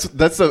 right? That's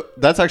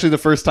actually the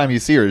first time you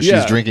see her. She's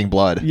Yeah. drinking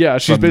blood. Yeah,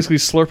 she's basically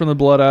slurping the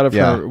blood out of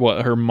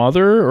her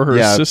mother or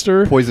her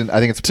sister. Poison. I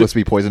think it's supposed to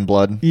be poison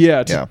blood.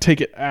 Yeah, to take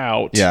it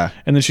out. Yeah.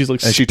 And then she's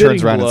like, And she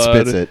turns around and blood.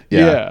 spits it.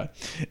 Yeah.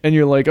 And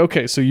you're like,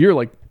 okay, so you're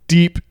like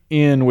deep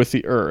in with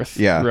the earth.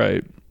 Yeah.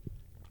 Right.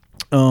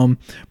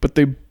 But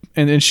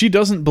and she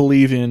doesn't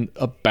believe in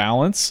a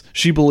balance.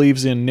 She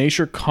believes in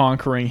nature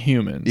conquering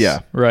humans. Yeah.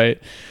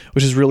 Right.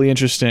 Which is really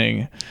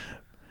interesting.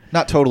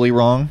 Not totally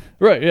wrong.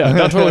 Right. Yeah.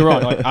 Not totally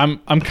wrong. Like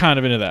I'm kind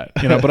of into that,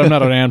 but I'm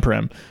not an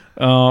Anprim.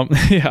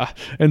 Yeah.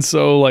 And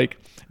so like,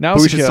 Nausicaa,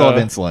 But we should still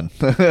have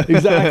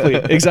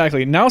insulin.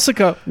 Exactly.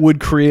 Nausicaa would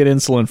create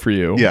insulin for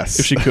you. Yes.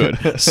 If she could.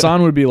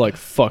 San would be like,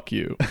 fuck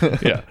you.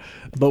 Yeah.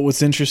 But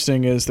what's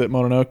interesting is that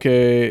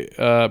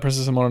Mononoke,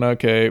 Princess of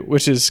Mononoke,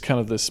 which is kind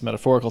of this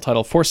metaphorical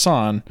title for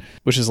San,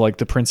 which is like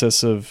the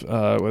princess of,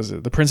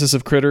 the princess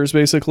of critters,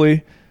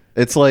 basically.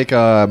 It's like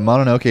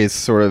Mononoke is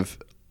sort of,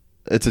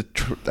 I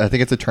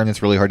think it's a term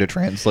that's really hard to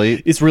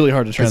translate. It's really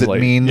hard to translate. Because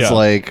it means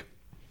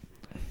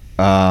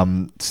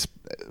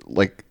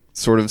like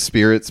sort of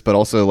spirits, but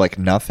also like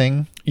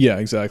nothing. Yeah,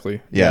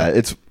 exactly. Yeah.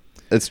 It's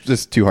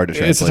just too hard to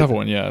translate. It's a tough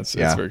one. Yeah. It's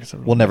very tough.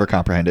 We'll never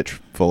comprehend it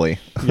fully.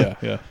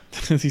 Yeah.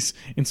 These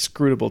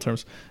inscrutable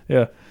terms.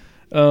 Yeah.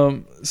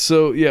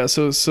 So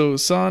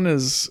San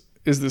is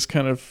this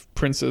kind of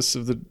princess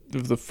of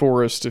the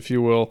forest, if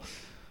you will.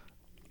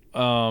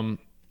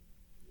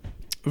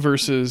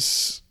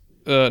 Versus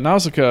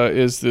Nausicaa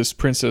is this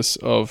princess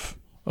of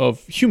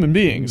human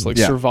beings, like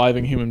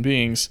surviving human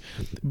beings,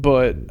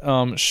 but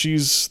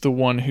she's the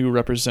one who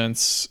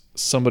represents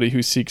somebody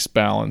who seeks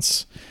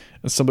balance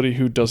and somebody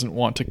who doesn't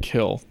want to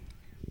kill,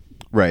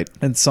 right?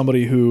 And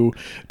somebody who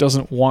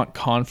doesn't want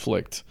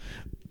conflict,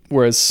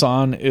 whereas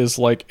San is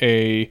like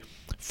a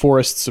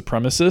forest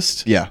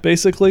supremacist,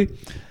 basically.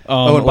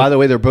 And by the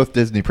way, they're both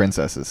Disney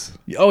princesses.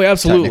 Oh,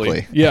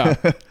 absolutely. Yeah.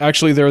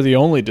 Actually, they're the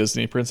only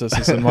Disney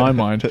princesses in my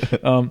mind.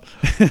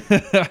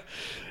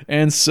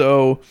 And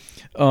so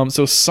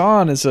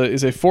San is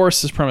a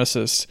forest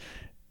supremacist,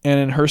 and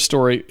in her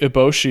story,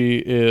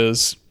 Eboshi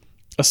is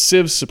a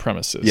civ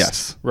supremacist.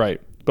 Yes. Right.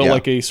 But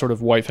like a sort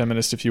of white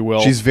feminist, if you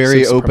will. She's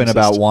very civ open supremacist.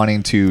 about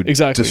wanting to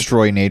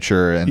destroy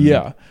nature.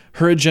 And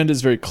her agenda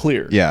is very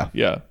clear.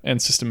 Yeah.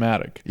 And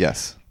systematic.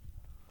 Yes.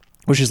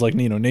 Which is like,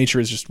 nature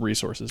is just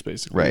resources,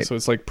 basically. Right. So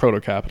it's like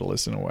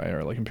proto-capitalist in a way,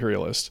 or like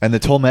imperialist. And the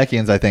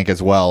Tolmekians, I think,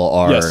 as well,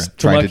 are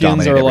trying to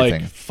dominate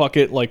everything. Like, fuck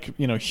it, like,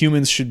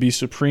 humans should be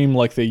supreme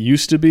like they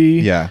used to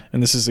be. Yeah.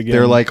 And this is, again...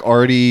 They're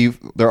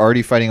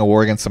already fighting a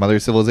war against some other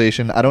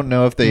civilization. I don't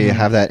know if they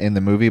have that in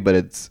the movie,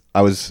 but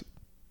I was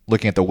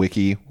looking at the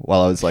wiki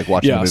while I was like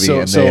watching the movie,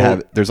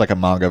 there's like a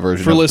manga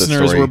version of the story. For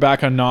listeners, we're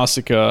back on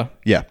Nausicaa.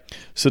 Yeah.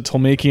 So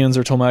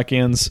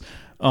Tolmekians.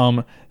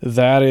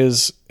 That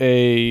is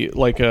a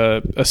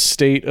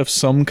state of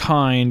some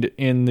kind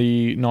in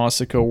the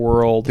Nausicaa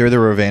world. They're the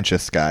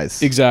Revanchist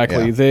guys.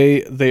 Exactly.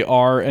 Yeah. They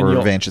are, and or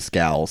Revanchist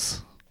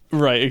gals.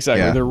 Right.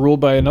 Exactly. Yeah. They're ruled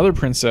by another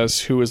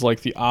princess who is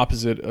like the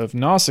opposite of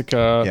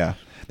Nausicaa. Yeah.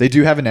 They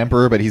do have an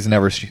emperor, but he's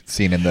never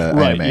seen in the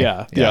anime.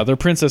 Yeah. Their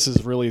princess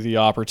is really the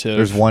operative.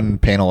 There's one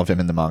panel of him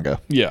in the manga.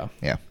 Yeah.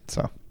 Yeah.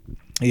 So.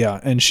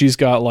 Yeah, and she's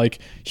got like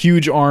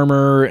huge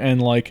armor,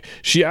 and like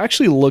she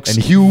actually looks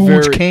and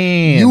huge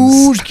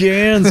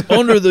cans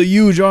under the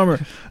huge armor,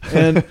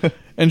 and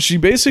she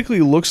basically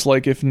looks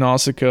like if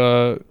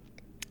Nausicaa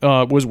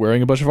was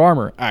wearing a bunch of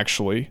armor,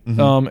 actually.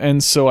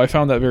 And so I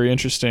found that very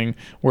interesting,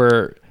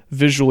 where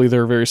visually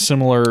they're very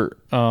similar,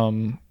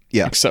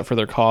 except for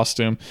their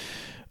costume,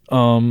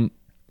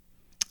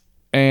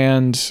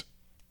 and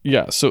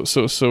yeah,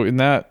 so in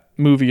that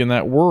movie, in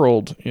that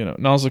world,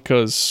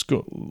 Nausicaa is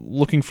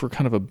looking for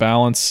kind of a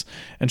balance,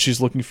 and she's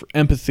looking for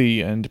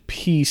empathy and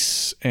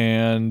peace,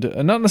 and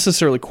not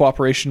necessarily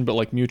cooperation, but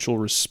like mutual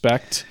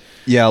respect.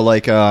 Yeah,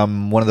 like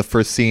one of the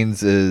first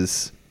scenes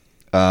is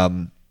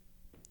what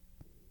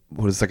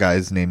is the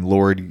guy's name?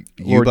 Lord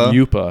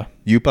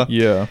Yupa.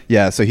 Yeah.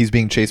 Yeah, so he's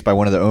being chased by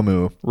one of the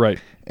Omu.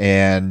 Right.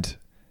 And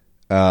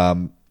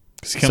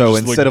so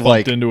instead of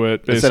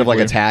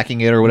attacking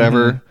it or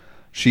whatever,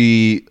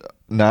 she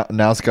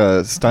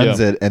Nausicaa stuns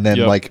it and then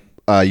like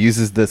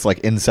uses this like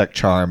insect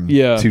charm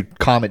Yeah. to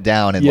calm it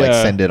down and like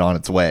Yeah. send it on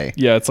its way.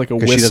 Yeah, it's like a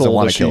 'Cause she doesn't whistle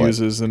wanna that she kill it.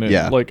 uses, and it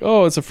Yeah. like,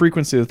 oh, it's a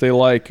frequency that they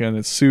like, and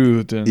it's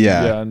soothed, and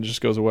and it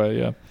just goes away.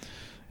 Yeah,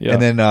 yeah,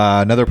 And then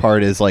another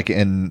part is like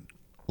in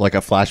like a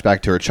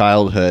flashback to her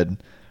childhood.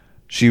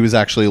 She was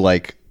actually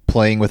like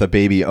playing with a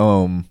baby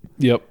ohm,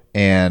 yep,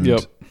 and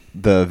Yep.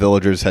 the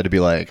villagers had to be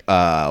like,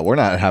 we're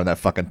not having that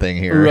fucking thing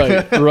here.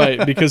 right,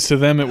 right, because to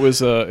them it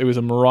was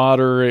a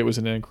marauder, it was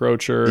an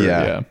encroacher.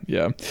 Yeah.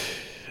 Yeah.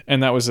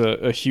 And that was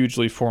a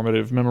hugely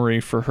formative memory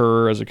for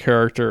her as a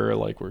character,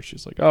 like where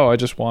she's like, oh, I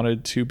just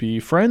wanted to be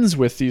friends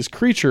with these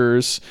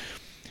creatures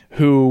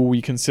who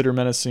we consider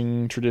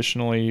menacing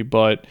traditionally,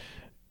 but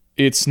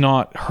it's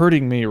not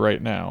hurting me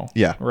right now.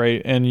 Yeah.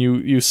 Right. And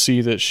you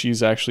see that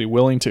she's actually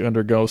willing to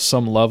undergo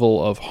some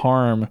level of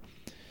harm,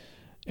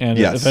 and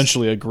Yes.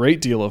 eventually a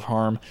great deal of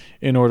harm,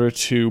 in order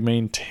to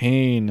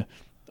maintain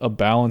a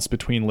balance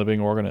between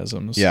living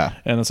organisms. Yeah.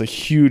 And that's a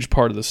huge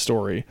part of the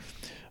story.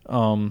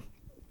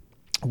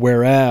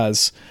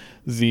 Whereas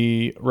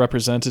the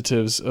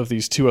representatives of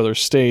these two other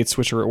states,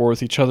 which are at war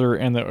with each other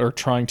and that are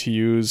trying to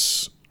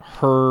use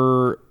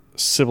her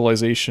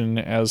civilization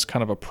as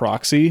kind of a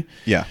proxy,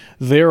 Yeah.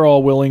 they're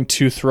all willing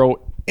to throw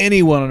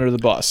anyone under the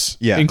bus,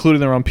 Yeah. including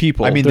their own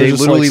people. I mean, They're they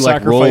just, literally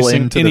like roll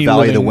sacrificing into the any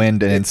Valley of the living-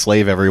 Wind and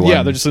enslave everyone.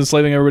 Yeah, they're just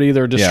enslaving everybody.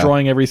 They're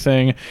destroying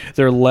everything.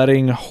 They're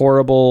letting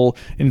horrible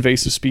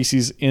invasive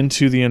species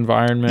into the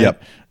environment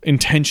Yep.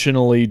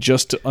 intentionally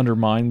just to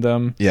undermine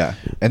them. Yeah.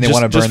 And they Just-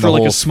 want to burn just the for like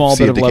whole a small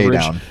Sea bit of of Decay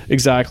leverage. down.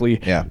 Exactly.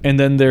 Yeah. And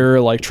then they're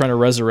like trying to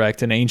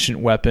resurrect an ancient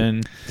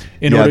weapon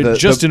in Yeah, order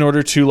the- in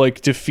order to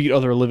like defeat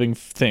other living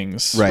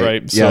things.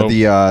 Right.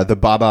 Yeah. The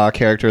Baba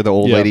character, the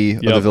old Yep, lady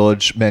of yep. the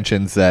village,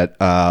 mentions that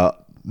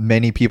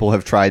many people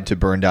have tried to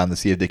burn down the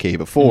Sea of Decay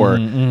before,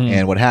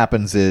 and what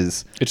happens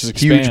is It just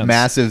huge, expands.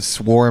 massive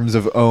swarms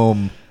of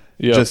ohm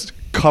Yep. just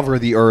cover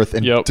the earth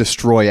and Yep.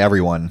 destroy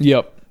everyone.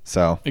 Yep.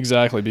 So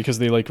Exactly, because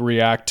they like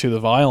react to the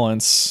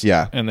violence.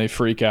 Yeah. And they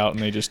freak out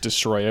and they just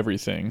destroy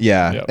everything.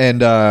 yeah, Yep.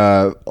 and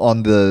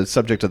on the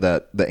subject of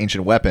the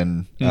ancient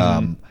weapon,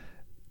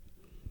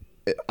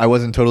 I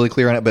wasn't totally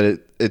clear on it, but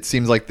it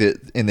seems like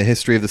in the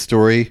history of the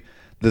story,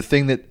 the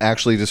thing that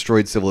actually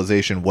destroyed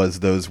civilization was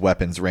those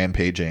weapons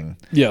rampaging.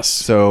 Yes.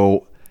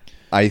 So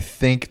I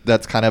think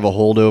that's kind of a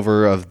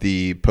holdover of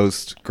the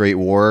post Great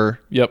War,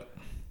 Yep.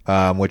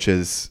 which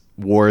is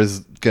war is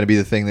going to be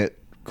the thing that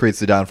creates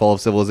the downfall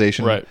of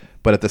civilization. Right.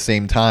 But at the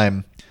same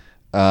time,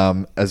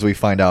 as we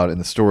find out in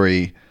the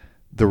story,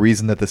 the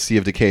reason that the Sea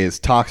of Decay is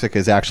toxic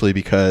is actually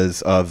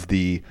because of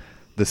the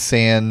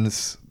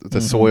sands, the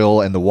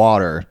soil, and the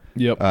water.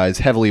 Yep. Is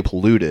heavily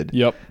polluted.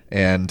 Yep.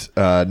 And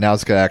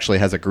Nausicaa actually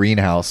has a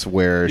greenhouse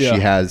where Yeah.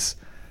 she has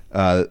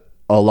a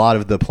lot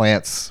of the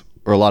plants,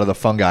 or a lot of the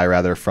fungi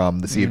rather, from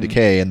the Sea of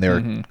Decay, and they're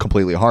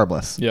completely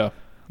harmless. Yeah.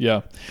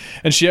 Yeah.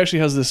 And she actually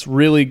has this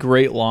really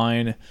great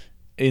line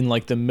in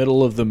like the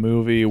middle of the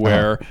movie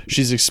where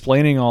she's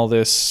explaining all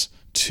this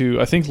to,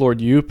 I think, Lord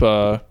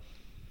Yupa,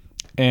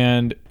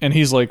 and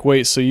he's like,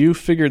 wait, so you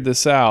figured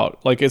this out?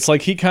 Like, it's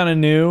like he kind of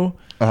knew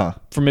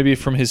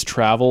from his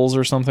travels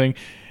or something.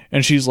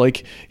 And she's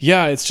like,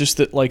 yeah, it's just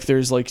that like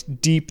there's like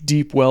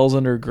deep wells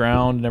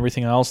underground and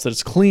everything else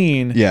that's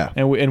clean. Yeah.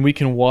 And we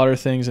can water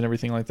things and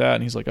everything like that.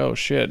 And he's like, oh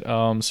shit.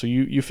 So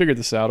you figured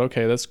this out.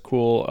 Okay, that's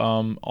cool.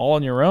 All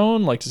on your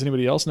own? Like, does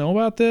anybody else know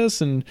about this?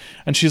 And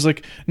she's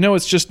like, no,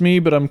 it's just me,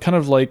 but I'm kind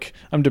of like,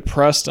 I'm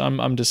depressed.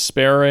 I'm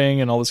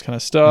despairing and all this kind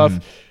of stuff.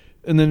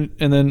 And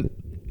then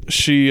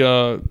she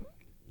has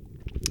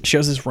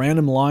this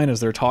random line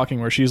as they're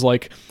talking where she's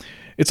like,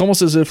 it's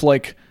almost as if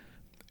like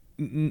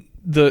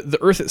the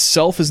earth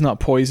itself is not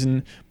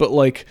poison, but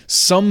like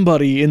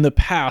somebody in the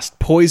past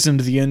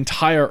poisoned the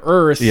entire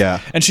earth. Yeah.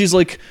 And she's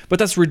like, but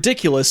that's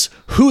ridiculous.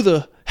 Who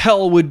the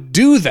hell would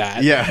do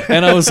that? Yeah.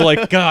 And I was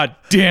like, God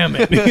damn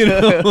it. You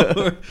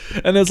know?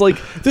 And it's like,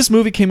 this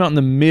movie came out in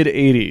the mid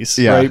 80s,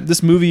 Yeah. right?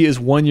 This movie is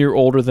 1 year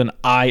older than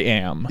I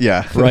am.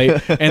 Yeah.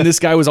 Right. And this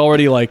guy was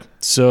already like,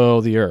 so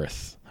the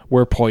earth,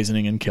 we're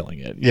poisoning and killing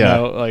it. You Yeah.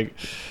 know? Like,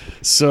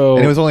 so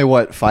And it was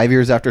only, 5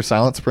 years after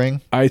Silent Spring?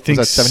 I think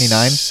Was that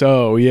 79?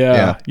 So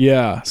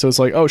yeah. So it's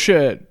like, oh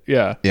shit,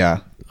 yeah. Yeah.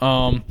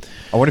 I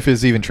wonder if it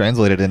was even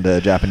translated into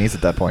Japanese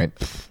at that point.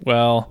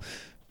 Well,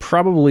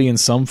 probably in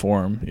some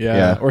form,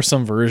 Yeah. or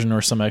some version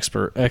or some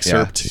excerpt.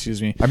 Yeah.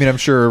 Excuse me. I mean, I'm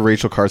sure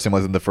Rachel Carson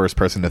wasn't the first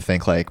person to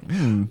think like,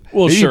 Well,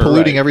 maybe sure,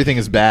 polluting right. everything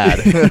is bad.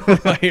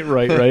 right.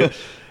 Maybe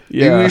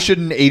Yeah. we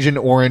shouldn't Agent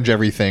Orange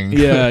everything.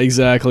 Yeah,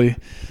 exactly.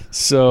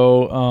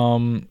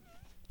 So,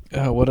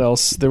 what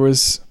else? There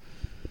was,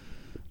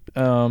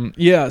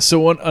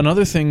 So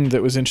another thing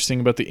that was interesting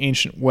about the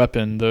ancient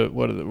weapon,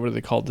 what are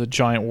they called? The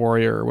giant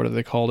warrior, or what do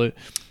they called it?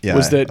 Yeah,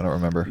 was that I don't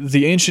remember.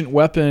 the ancient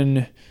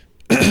weapon,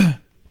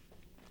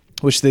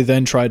 which they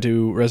then tried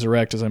to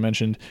resurrect, as I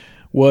mentioned,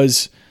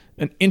 was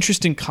an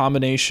interesting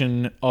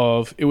combination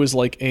of, it was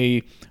like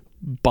a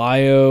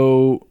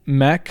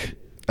biomech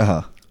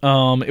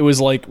It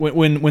was like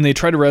when they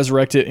tried to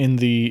resurrect it in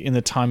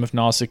the time of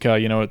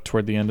Nausicaa,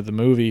 toward the end of the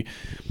movie,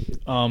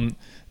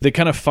 they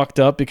kind of fucked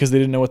up because they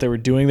didn't know what they were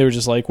doing. They were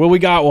just like, well, we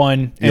got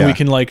one, and we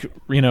can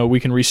we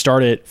can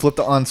restart it. Flip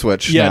the on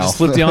switch. Yeah, now. just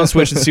flip the on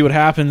switch and see what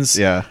happens.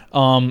 Yeah.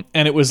 And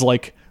it was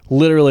like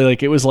literally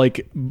like it was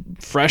like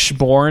fresh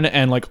born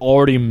and like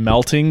already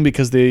melting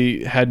because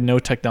they had no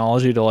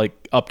technology to like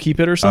upkeep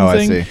it or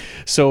something. I see.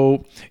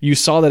 So you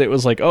saw that it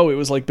was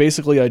like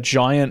basically a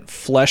giant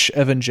flesh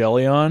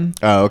Evangelion.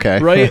 Oh, okay.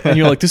 Right? And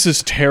you're like, this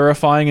is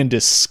terrifying and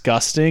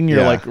disgusting.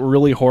 You're like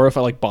really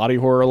horrified, like body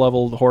horror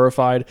level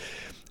horrified.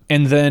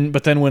 And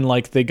but then when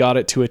like they got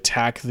it to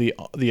attack the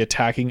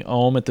attacking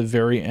Ohm at the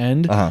very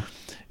end,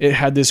 it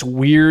had this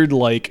weird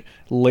like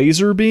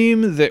laser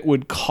beam that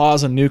would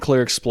cause a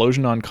nuclear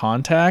explosion on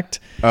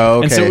contact. Oh,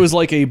 okay. And so it was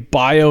like a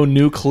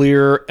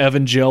bionuclear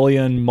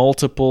Evangelion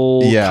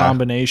multiple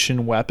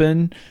combination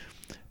weapon.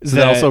 So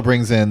that also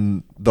brings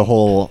in the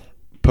whole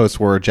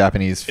post-war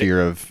Japanese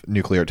fear of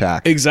nuclear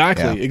attack.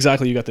 Exactly.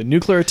 You got the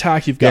nuclear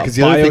attack. You've got because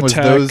the other thing was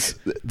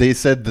biotech. they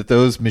said that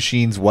those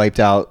machines wiped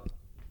out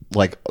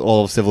like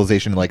all of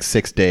civilization in like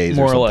 6 days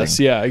more or something. less.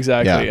 Yeah,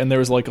 exactly. Yeah. And there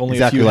was like only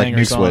Exactly a few like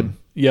hangers nukes on. would.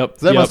 Yep.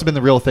 So that must have been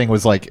the real thing,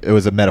 was like it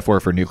was a metaphor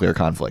for nuclear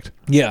conflict.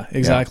 Yeah,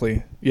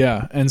 exactly.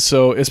 Yeah. And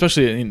so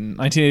especially in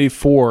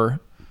 1984,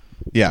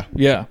 Yeah.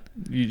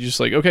 you just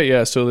like, okay,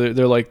 yeah, so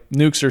they're like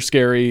nukes are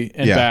scary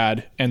and Yeah.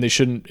 bad and they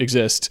shouldn't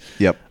exist.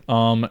 Yep.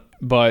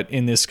 But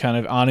in this kind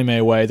of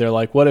anime way, they're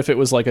like, what if it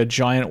was like a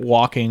giant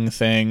walking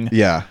thing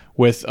Yeah.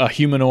 with a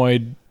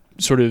humanoid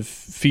sort of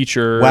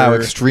feature? Wow,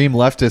 extreme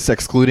leftists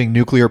excluding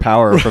nuclear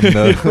power from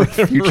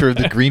the future of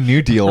the Green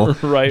New Deal.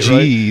 Right.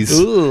 Jeez.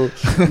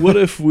 Ugh. What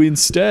if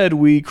instead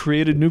we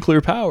created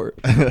nuclear power?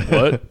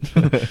 What?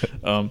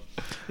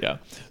 Yeah.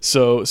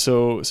 So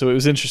it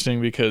was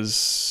interesting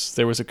because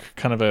there was a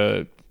kind of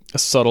a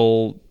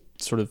subtle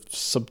sort of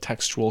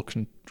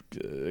subtextual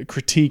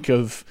critique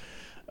of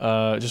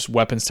just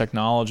weapons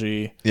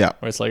technology. Yeah.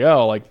 Where it's like,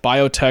 oh, like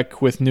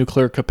biotech with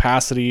nuclear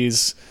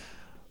capacities,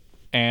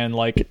 and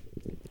like,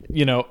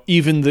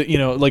 even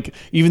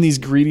even these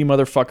greedy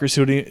motherfuckers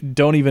who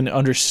don't even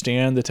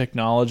understand the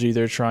technology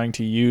they're trying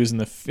to use in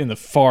the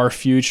far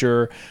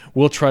future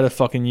will try to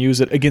fucking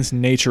use it against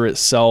nature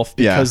itself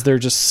because they're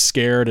just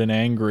scared and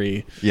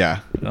angry. Yeah.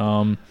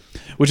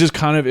 Which is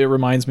kind of, it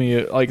reminds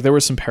me, like there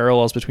were some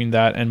parallels between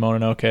that and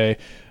Mononoke,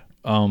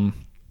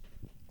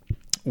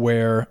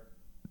 where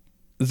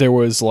there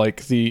was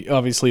like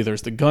obviously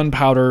there's the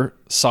gunpowder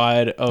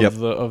side of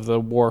the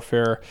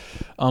warfare,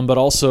 but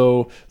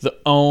also the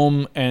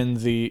Ohm and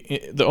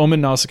the Ohm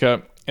in Nausicaa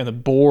and the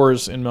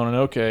boars in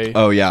Mononoke.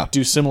 Oh yeah.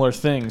 Do similar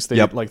things.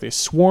 They they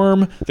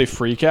swarm, they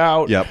freak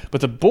out. Yep. But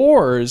the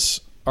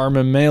boars are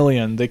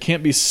mammalian. They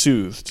can't be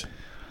soothed.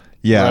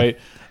 Yeah. Right.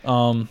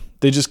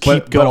 They just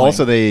keep going. But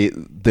also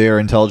they're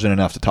intelligent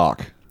enough to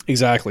talk.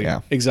 Exactly.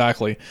 Yeah.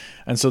 Exactly.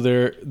 And so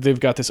they've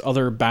got this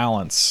other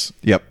balance.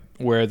 Yep.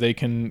 Where they're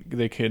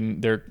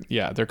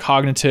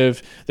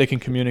cognitive, they can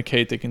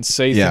communicate, they can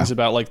say things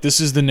about like,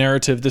 this is the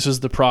narrative, this is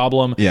the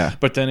problem. Yeah.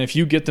 But then if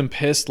you get them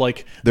pissed,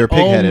 like they're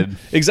pig-headed.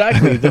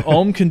 Exactly. The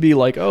Ohm can be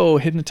like, oh,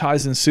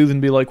 hypnotize and soothe and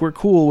be like, we're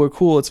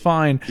cool, it's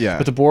fine. Yeah.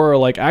 But the boar are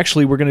like,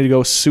 actually, we're going to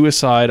go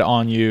suicide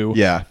on you.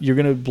 Yeah. You're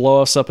going to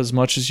blow us up as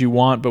much as you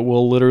want, but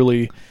we'll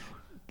literally,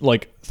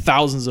 like,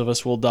 thousands of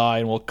us will die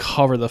and we'll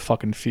cover the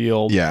fucking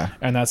field. Yeah.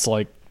 And that's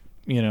like,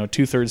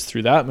 2/3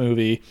 through that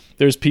movie,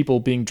 there's people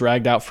being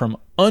dragged out from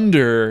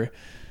under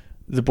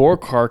the boar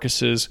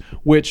carcasses,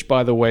 which,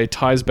 by the way,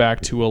 ties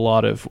back to a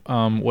lot of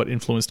what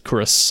influenced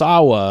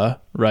Kurosawa,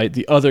 right?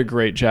 The other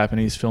great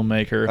Japanese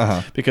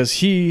filmmaker, because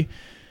he,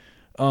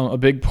 a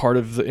big part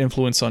of the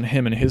influence on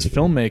him and his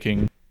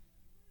filmmaking,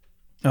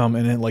 and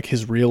then like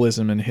his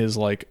realism and his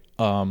like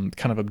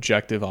kind of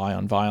objective eye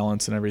on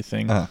violence and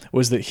everything,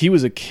 was that he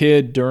was a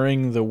kid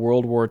during the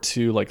World War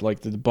II, like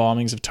the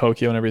bombings of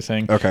Tokyo and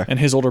everything. Okay. And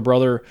his older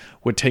brother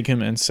would take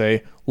him and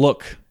say,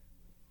 look,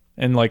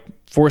 and like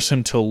force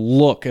him to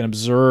look and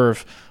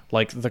observe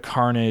like the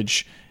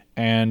carnage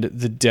and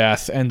the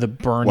death and the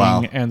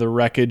burning and the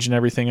wreckage and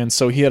everything. And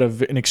so he had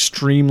an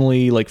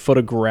extremely like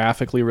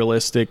photographically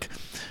realistic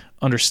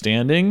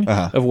understanding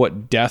of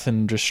what death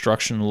and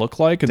destruction look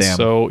like. And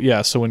so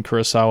when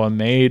Kurosawa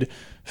made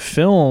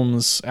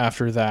films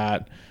after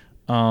that,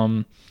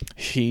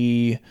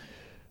 he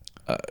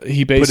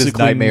basically put his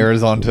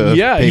nightmares onto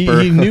paper.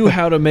 He knew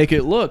how to make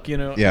it look,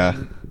 Yeah.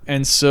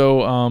 And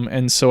so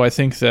I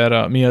think that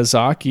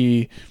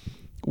Miyazaki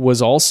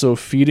was also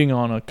feeding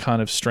on a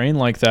kind of strain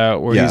like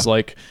that, where he's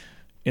like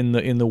in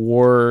the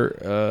war.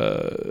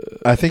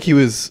 I think he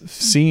was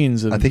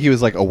scenes. I think he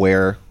was like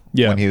aware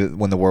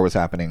when the war was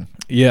happening.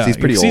 Yeah, he's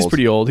pretty old. He's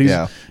pretty old.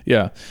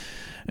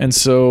 And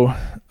so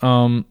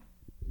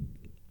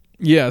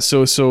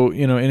so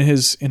in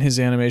his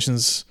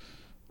animations,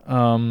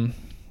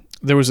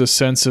 there was a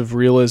sense of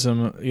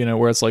realism,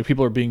 where it's like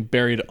people are being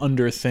buried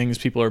under things,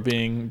 people are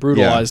being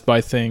brutalized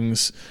by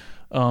things,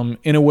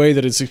 in a way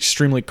that is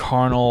extremely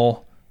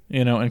carnal,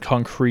 and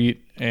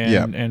concrete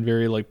and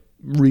very like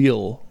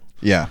real.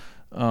 Yeah.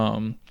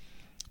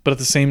 but at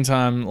the same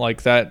time,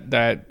 like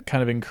that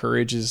kind of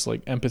encourages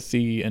like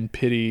empathy and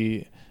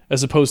pity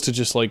as opposed to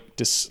just like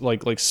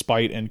like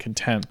spite and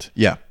contempt.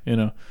 Yeah.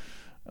 You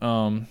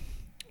know,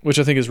 which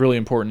I think is really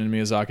important in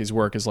Miyazaki's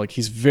work, is like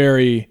he's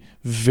very,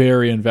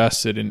 very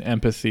invested in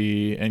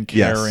empathy and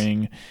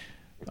caring.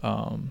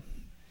 Yes.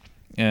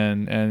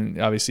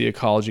 And obviously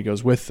ecology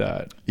goes with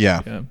that.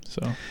 Yeah.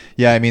 So.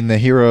 Yeah, I mean the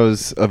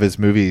heroes of his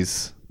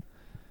movies,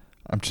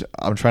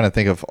 I'm trying to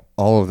think of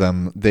all of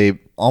them. They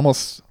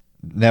almost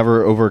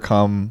never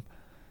overcome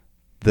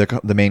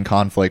the main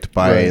conflict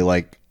by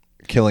like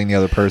killing the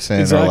other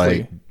person or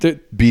like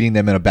beating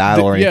them in a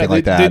battle or anything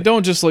like that. They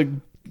don't just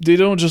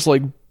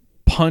like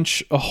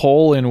punch a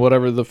hole in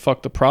whatever the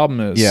fuck the problem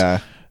is. Yeah.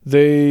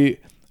 They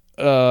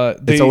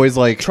it's always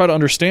like try to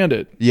understand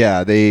it.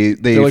 Yeah, they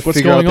like,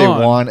 figure out what they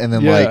want and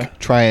then like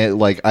try and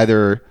like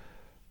either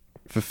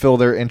fulfill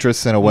their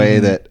interests in a way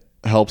that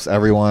helps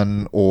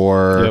everyone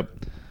or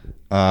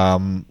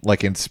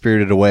like in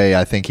Spirited Away,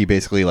 I think he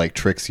basically like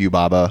tricks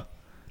Yubaba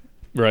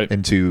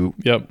into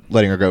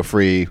letting her go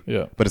free.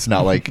 Yeah. But it's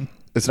not like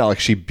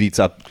she beats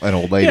up an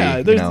old lady.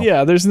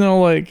 Yeah, there's no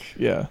like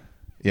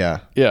Yeah.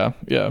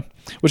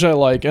 Which I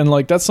like, and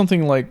like that's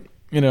something like,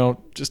 you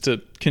know, just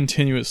to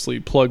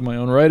continuously plug my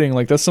own writing,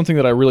 like that's something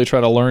that I really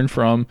try to learn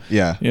from.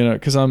 Yeah. You know,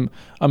 because I'm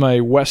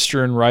a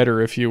Western writer,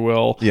 if you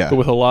will, but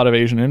with a lot of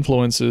Asian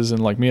influences,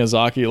 and like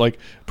Miyazaki, like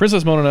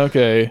Princess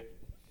Mononoke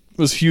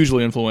was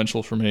hugely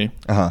influential for me.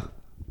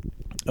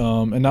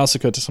 And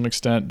Nausicaa to some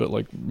extent, but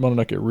like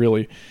Mononoke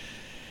really.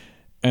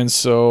 And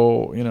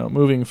so, you know,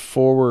 moving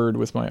forward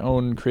with my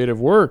own creative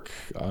work,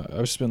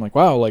 I've just been like,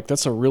 wow, like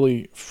that's a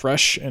really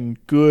fresh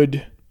and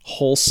good,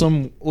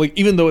 wholesome, like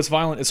even though it's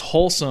violent, it's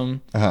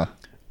wholesome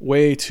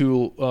way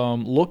to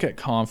look at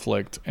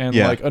conflict and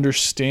like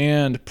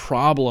understand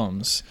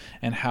problems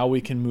and how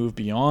we can move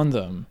beyond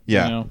them.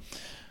 You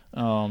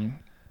know?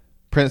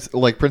 Princess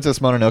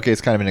Mononoke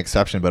is kind of an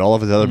exception, but all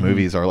of his other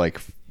movies are like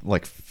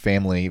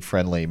family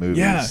friendly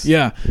movies.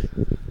 Yeah.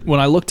 When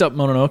I looked up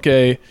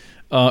Mononoke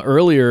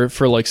earlier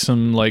for like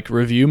some like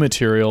review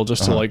material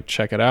just to like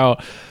check it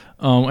out,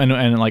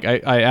 and like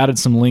I added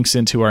some links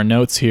into our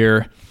notes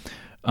here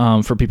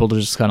for people to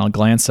just kind of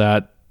glance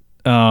at.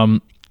 I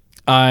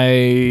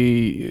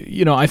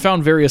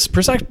found various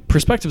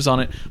perspectives on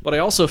it, but I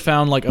also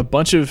found like a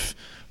bunch of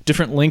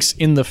different links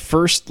in the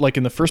first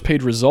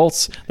page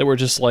results that were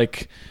just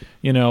like,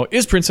 you know,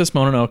 is Princess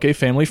Mononoke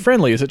family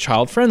friendly? Is it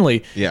child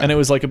friendly? Yeah. And it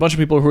was like a bunch of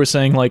people who were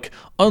saying like,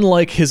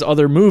 unlike his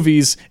other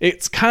movies,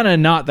 it's kind of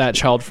not that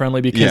child friendly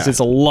because it's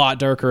a lot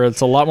darker.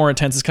 It's a lot more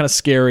intense. It's kind of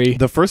scary.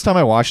 The first time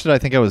I watched it, I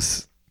think I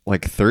was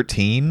like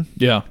 13.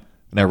 Yeah.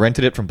 And I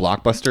rented it from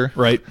Blockbuster.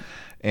 Right.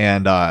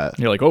 And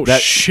you're like, oh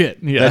shit.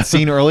 Yeah. That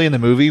scene early in the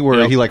movie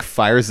where he like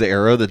fires the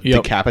arrow that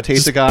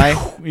decapitates a guy,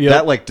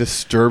 that like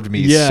disturbed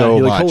me so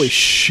much. Like, holy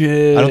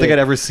shit. I don't think I'd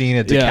ever seen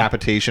a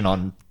decapitation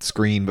on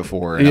screen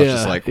before. And I was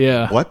just like,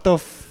 what the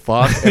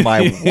fuck am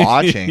I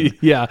watching?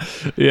 Yeah.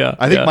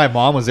 I think my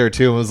mom was there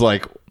too and was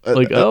like at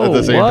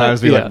the same time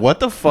as me, like, what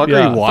the fuck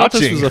are you watching? I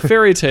thought this was a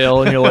fairy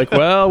tale, and you're like,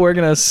 well, we're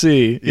gonna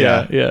see.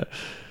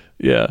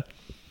 Yeah.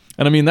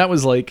 And I mean, that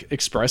was like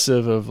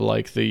expressive of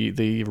like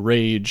the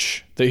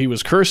rage that he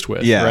was cursed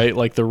with, right?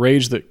 Like the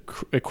rage that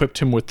equipped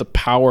him with the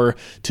power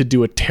to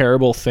do a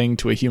terrible thing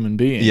to a human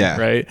being,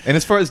 right? And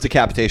as far as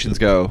decapitations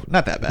go,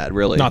 not that bad,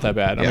 really. Not that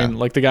bad. I mean,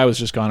 like the guy was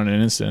just gone in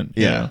an instant.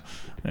 Yeah.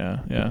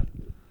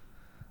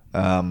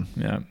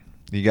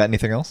 You got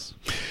anything else?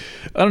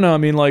 I don't know. I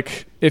mean,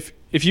 like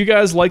if you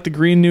guys like the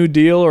Green New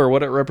Deal or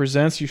what it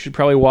represents, you should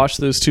probably watch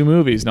those two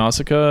movies,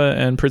 Nausicaa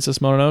and Princess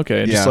Mononoke.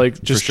 And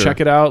just check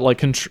it out. Like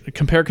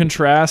compare,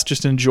 contrast.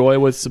 Just enjoy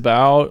what it's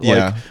about.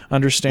 Yeah. Like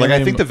understand. Like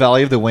I think The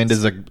Valley of the Wind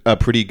is a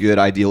pretty good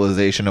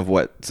idealization of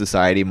what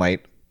society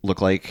might look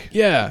like.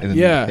 In an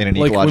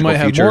ecological future. We might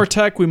have more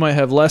tech, we might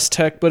have less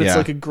tech, but it's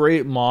like a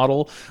great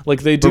model.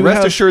 Like they do. But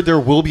rest assured,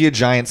 there will be a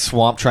giant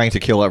swamp trying to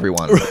kill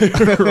everyone.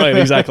 Right,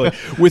 exactly.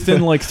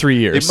 Within like 3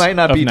 years. It might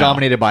not be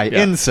dominated by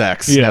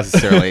insects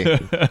necessarily.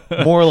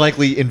 More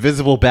likely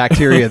invisible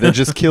bacteria that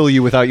just kill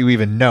you without you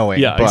even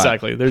knowing. Yeah,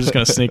 exactly. They're just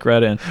going to sneak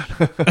right in.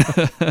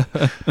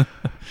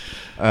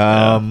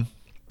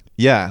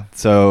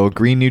 So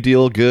Green New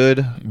Deal, good.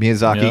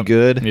 Miyazaki,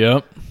 good.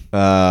 Yep.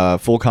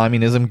 Full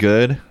communism,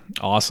 good.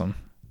 Awesome.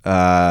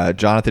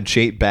 Jonathan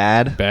Chait,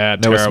 bad. Noah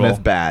terrible.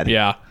 Smith, bad.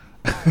 Yeah.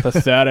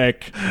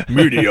 Pathetic.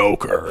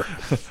 Mediocre.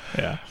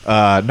 Yeah.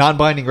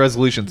 Non-binding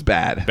resolutions,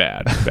 bad.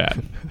 Bad.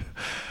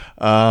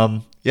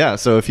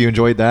 So if you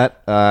enjoyed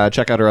that,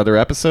 check out our other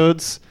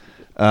episodes.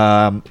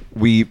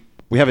 We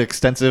have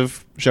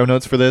extensive show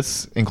notes for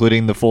this,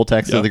 including the full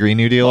text of the Green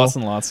New Deal. Lots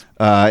and lots.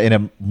 In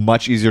a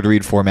much easier to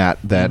read format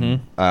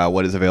than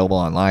what is available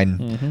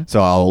online.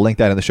 So I'll link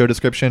that in the show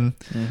description.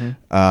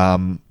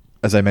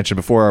 As I mentioned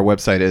before, our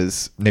website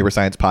is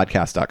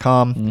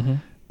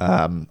neighborsciencepodcast.com.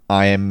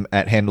 I am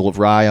at Handle of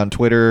Rye on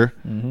Twitter.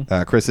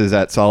 Chris is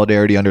at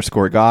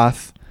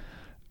solidarity_goth.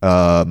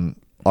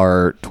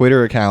 Our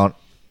Twitter account,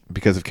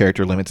 because of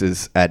character limits,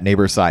 is at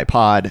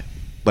NeighborSciPod,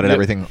 but at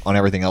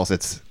everything else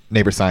it's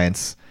Neighbor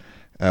Science.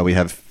 We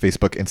have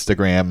Facebook,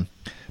 Instagram,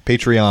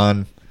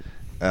 Patreon.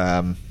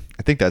 I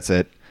think that's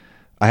it.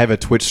 I have a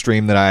Twitch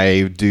stream that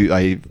I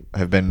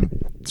have been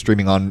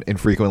streaming on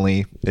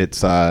infrequently.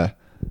 It's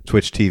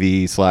Twitch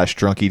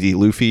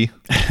TV/DrunkyDLuffy.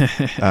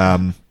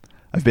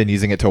 I've been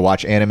using it to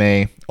watch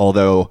anime,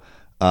 although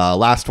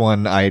last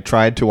one I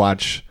tried to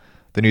watch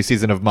the new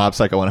season of Mob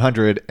Psycho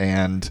 100,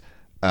 and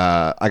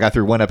I got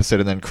through one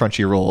episode and then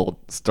Crunchyroll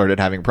started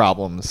having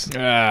problems.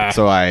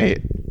 So I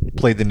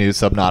played the new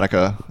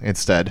Subnautica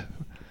instead.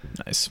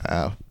 Nice.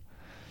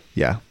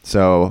 Yeah,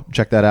 so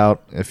check that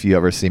out if you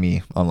ever see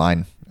me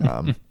online.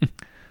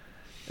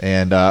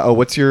 And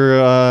what's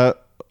your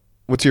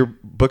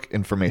book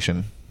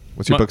information?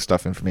 What's your book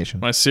stuff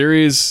information? My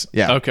series?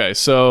 Yeah. Okay,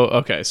 so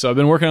I've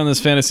been working on this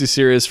fantasy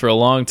series for a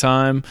long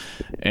time,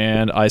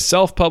 and I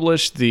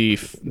self-published the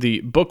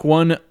book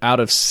 1 out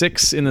of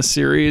 6 in the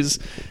series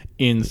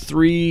in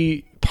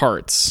 3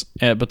 parts.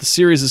 But the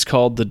series is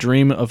called The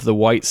Dream of the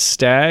White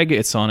Stag.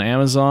 It's on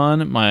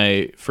Amazon.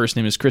 My first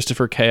name is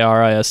Christopher,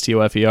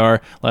 Kristofer.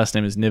 Last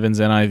name is Nivens,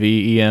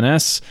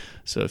 Nivens.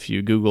 So if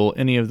you Google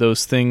any of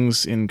those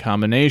things in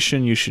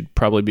combination, you should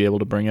probably be able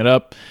to bring it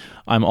up.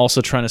 I'm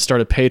also trying to start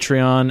a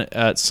Patreon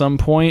at some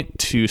point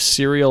to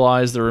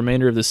serialize the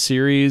remainder of the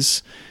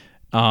series,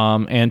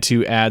 and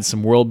to add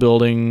some world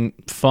building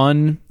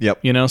fun.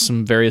 Yep.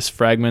 Some various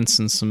fragments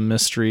and some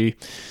mystery.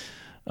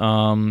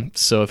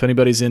 So if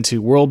anybody's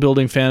into world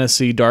building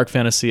fantasy, dark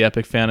fantasy,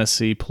 epic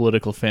fantasy,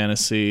 political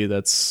fantasy,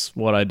 that's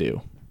what I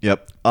do.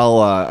 Yep.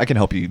 I can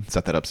help you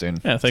set that up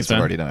soon. Yeah, thanks, man. man.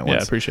 I've already done it once.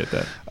 Yeah, I appreciate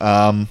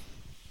that.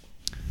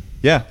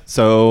 Yeah.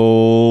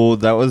 So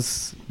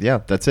that's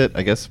it,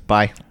 I guess.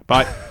 Bye.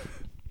 Bye.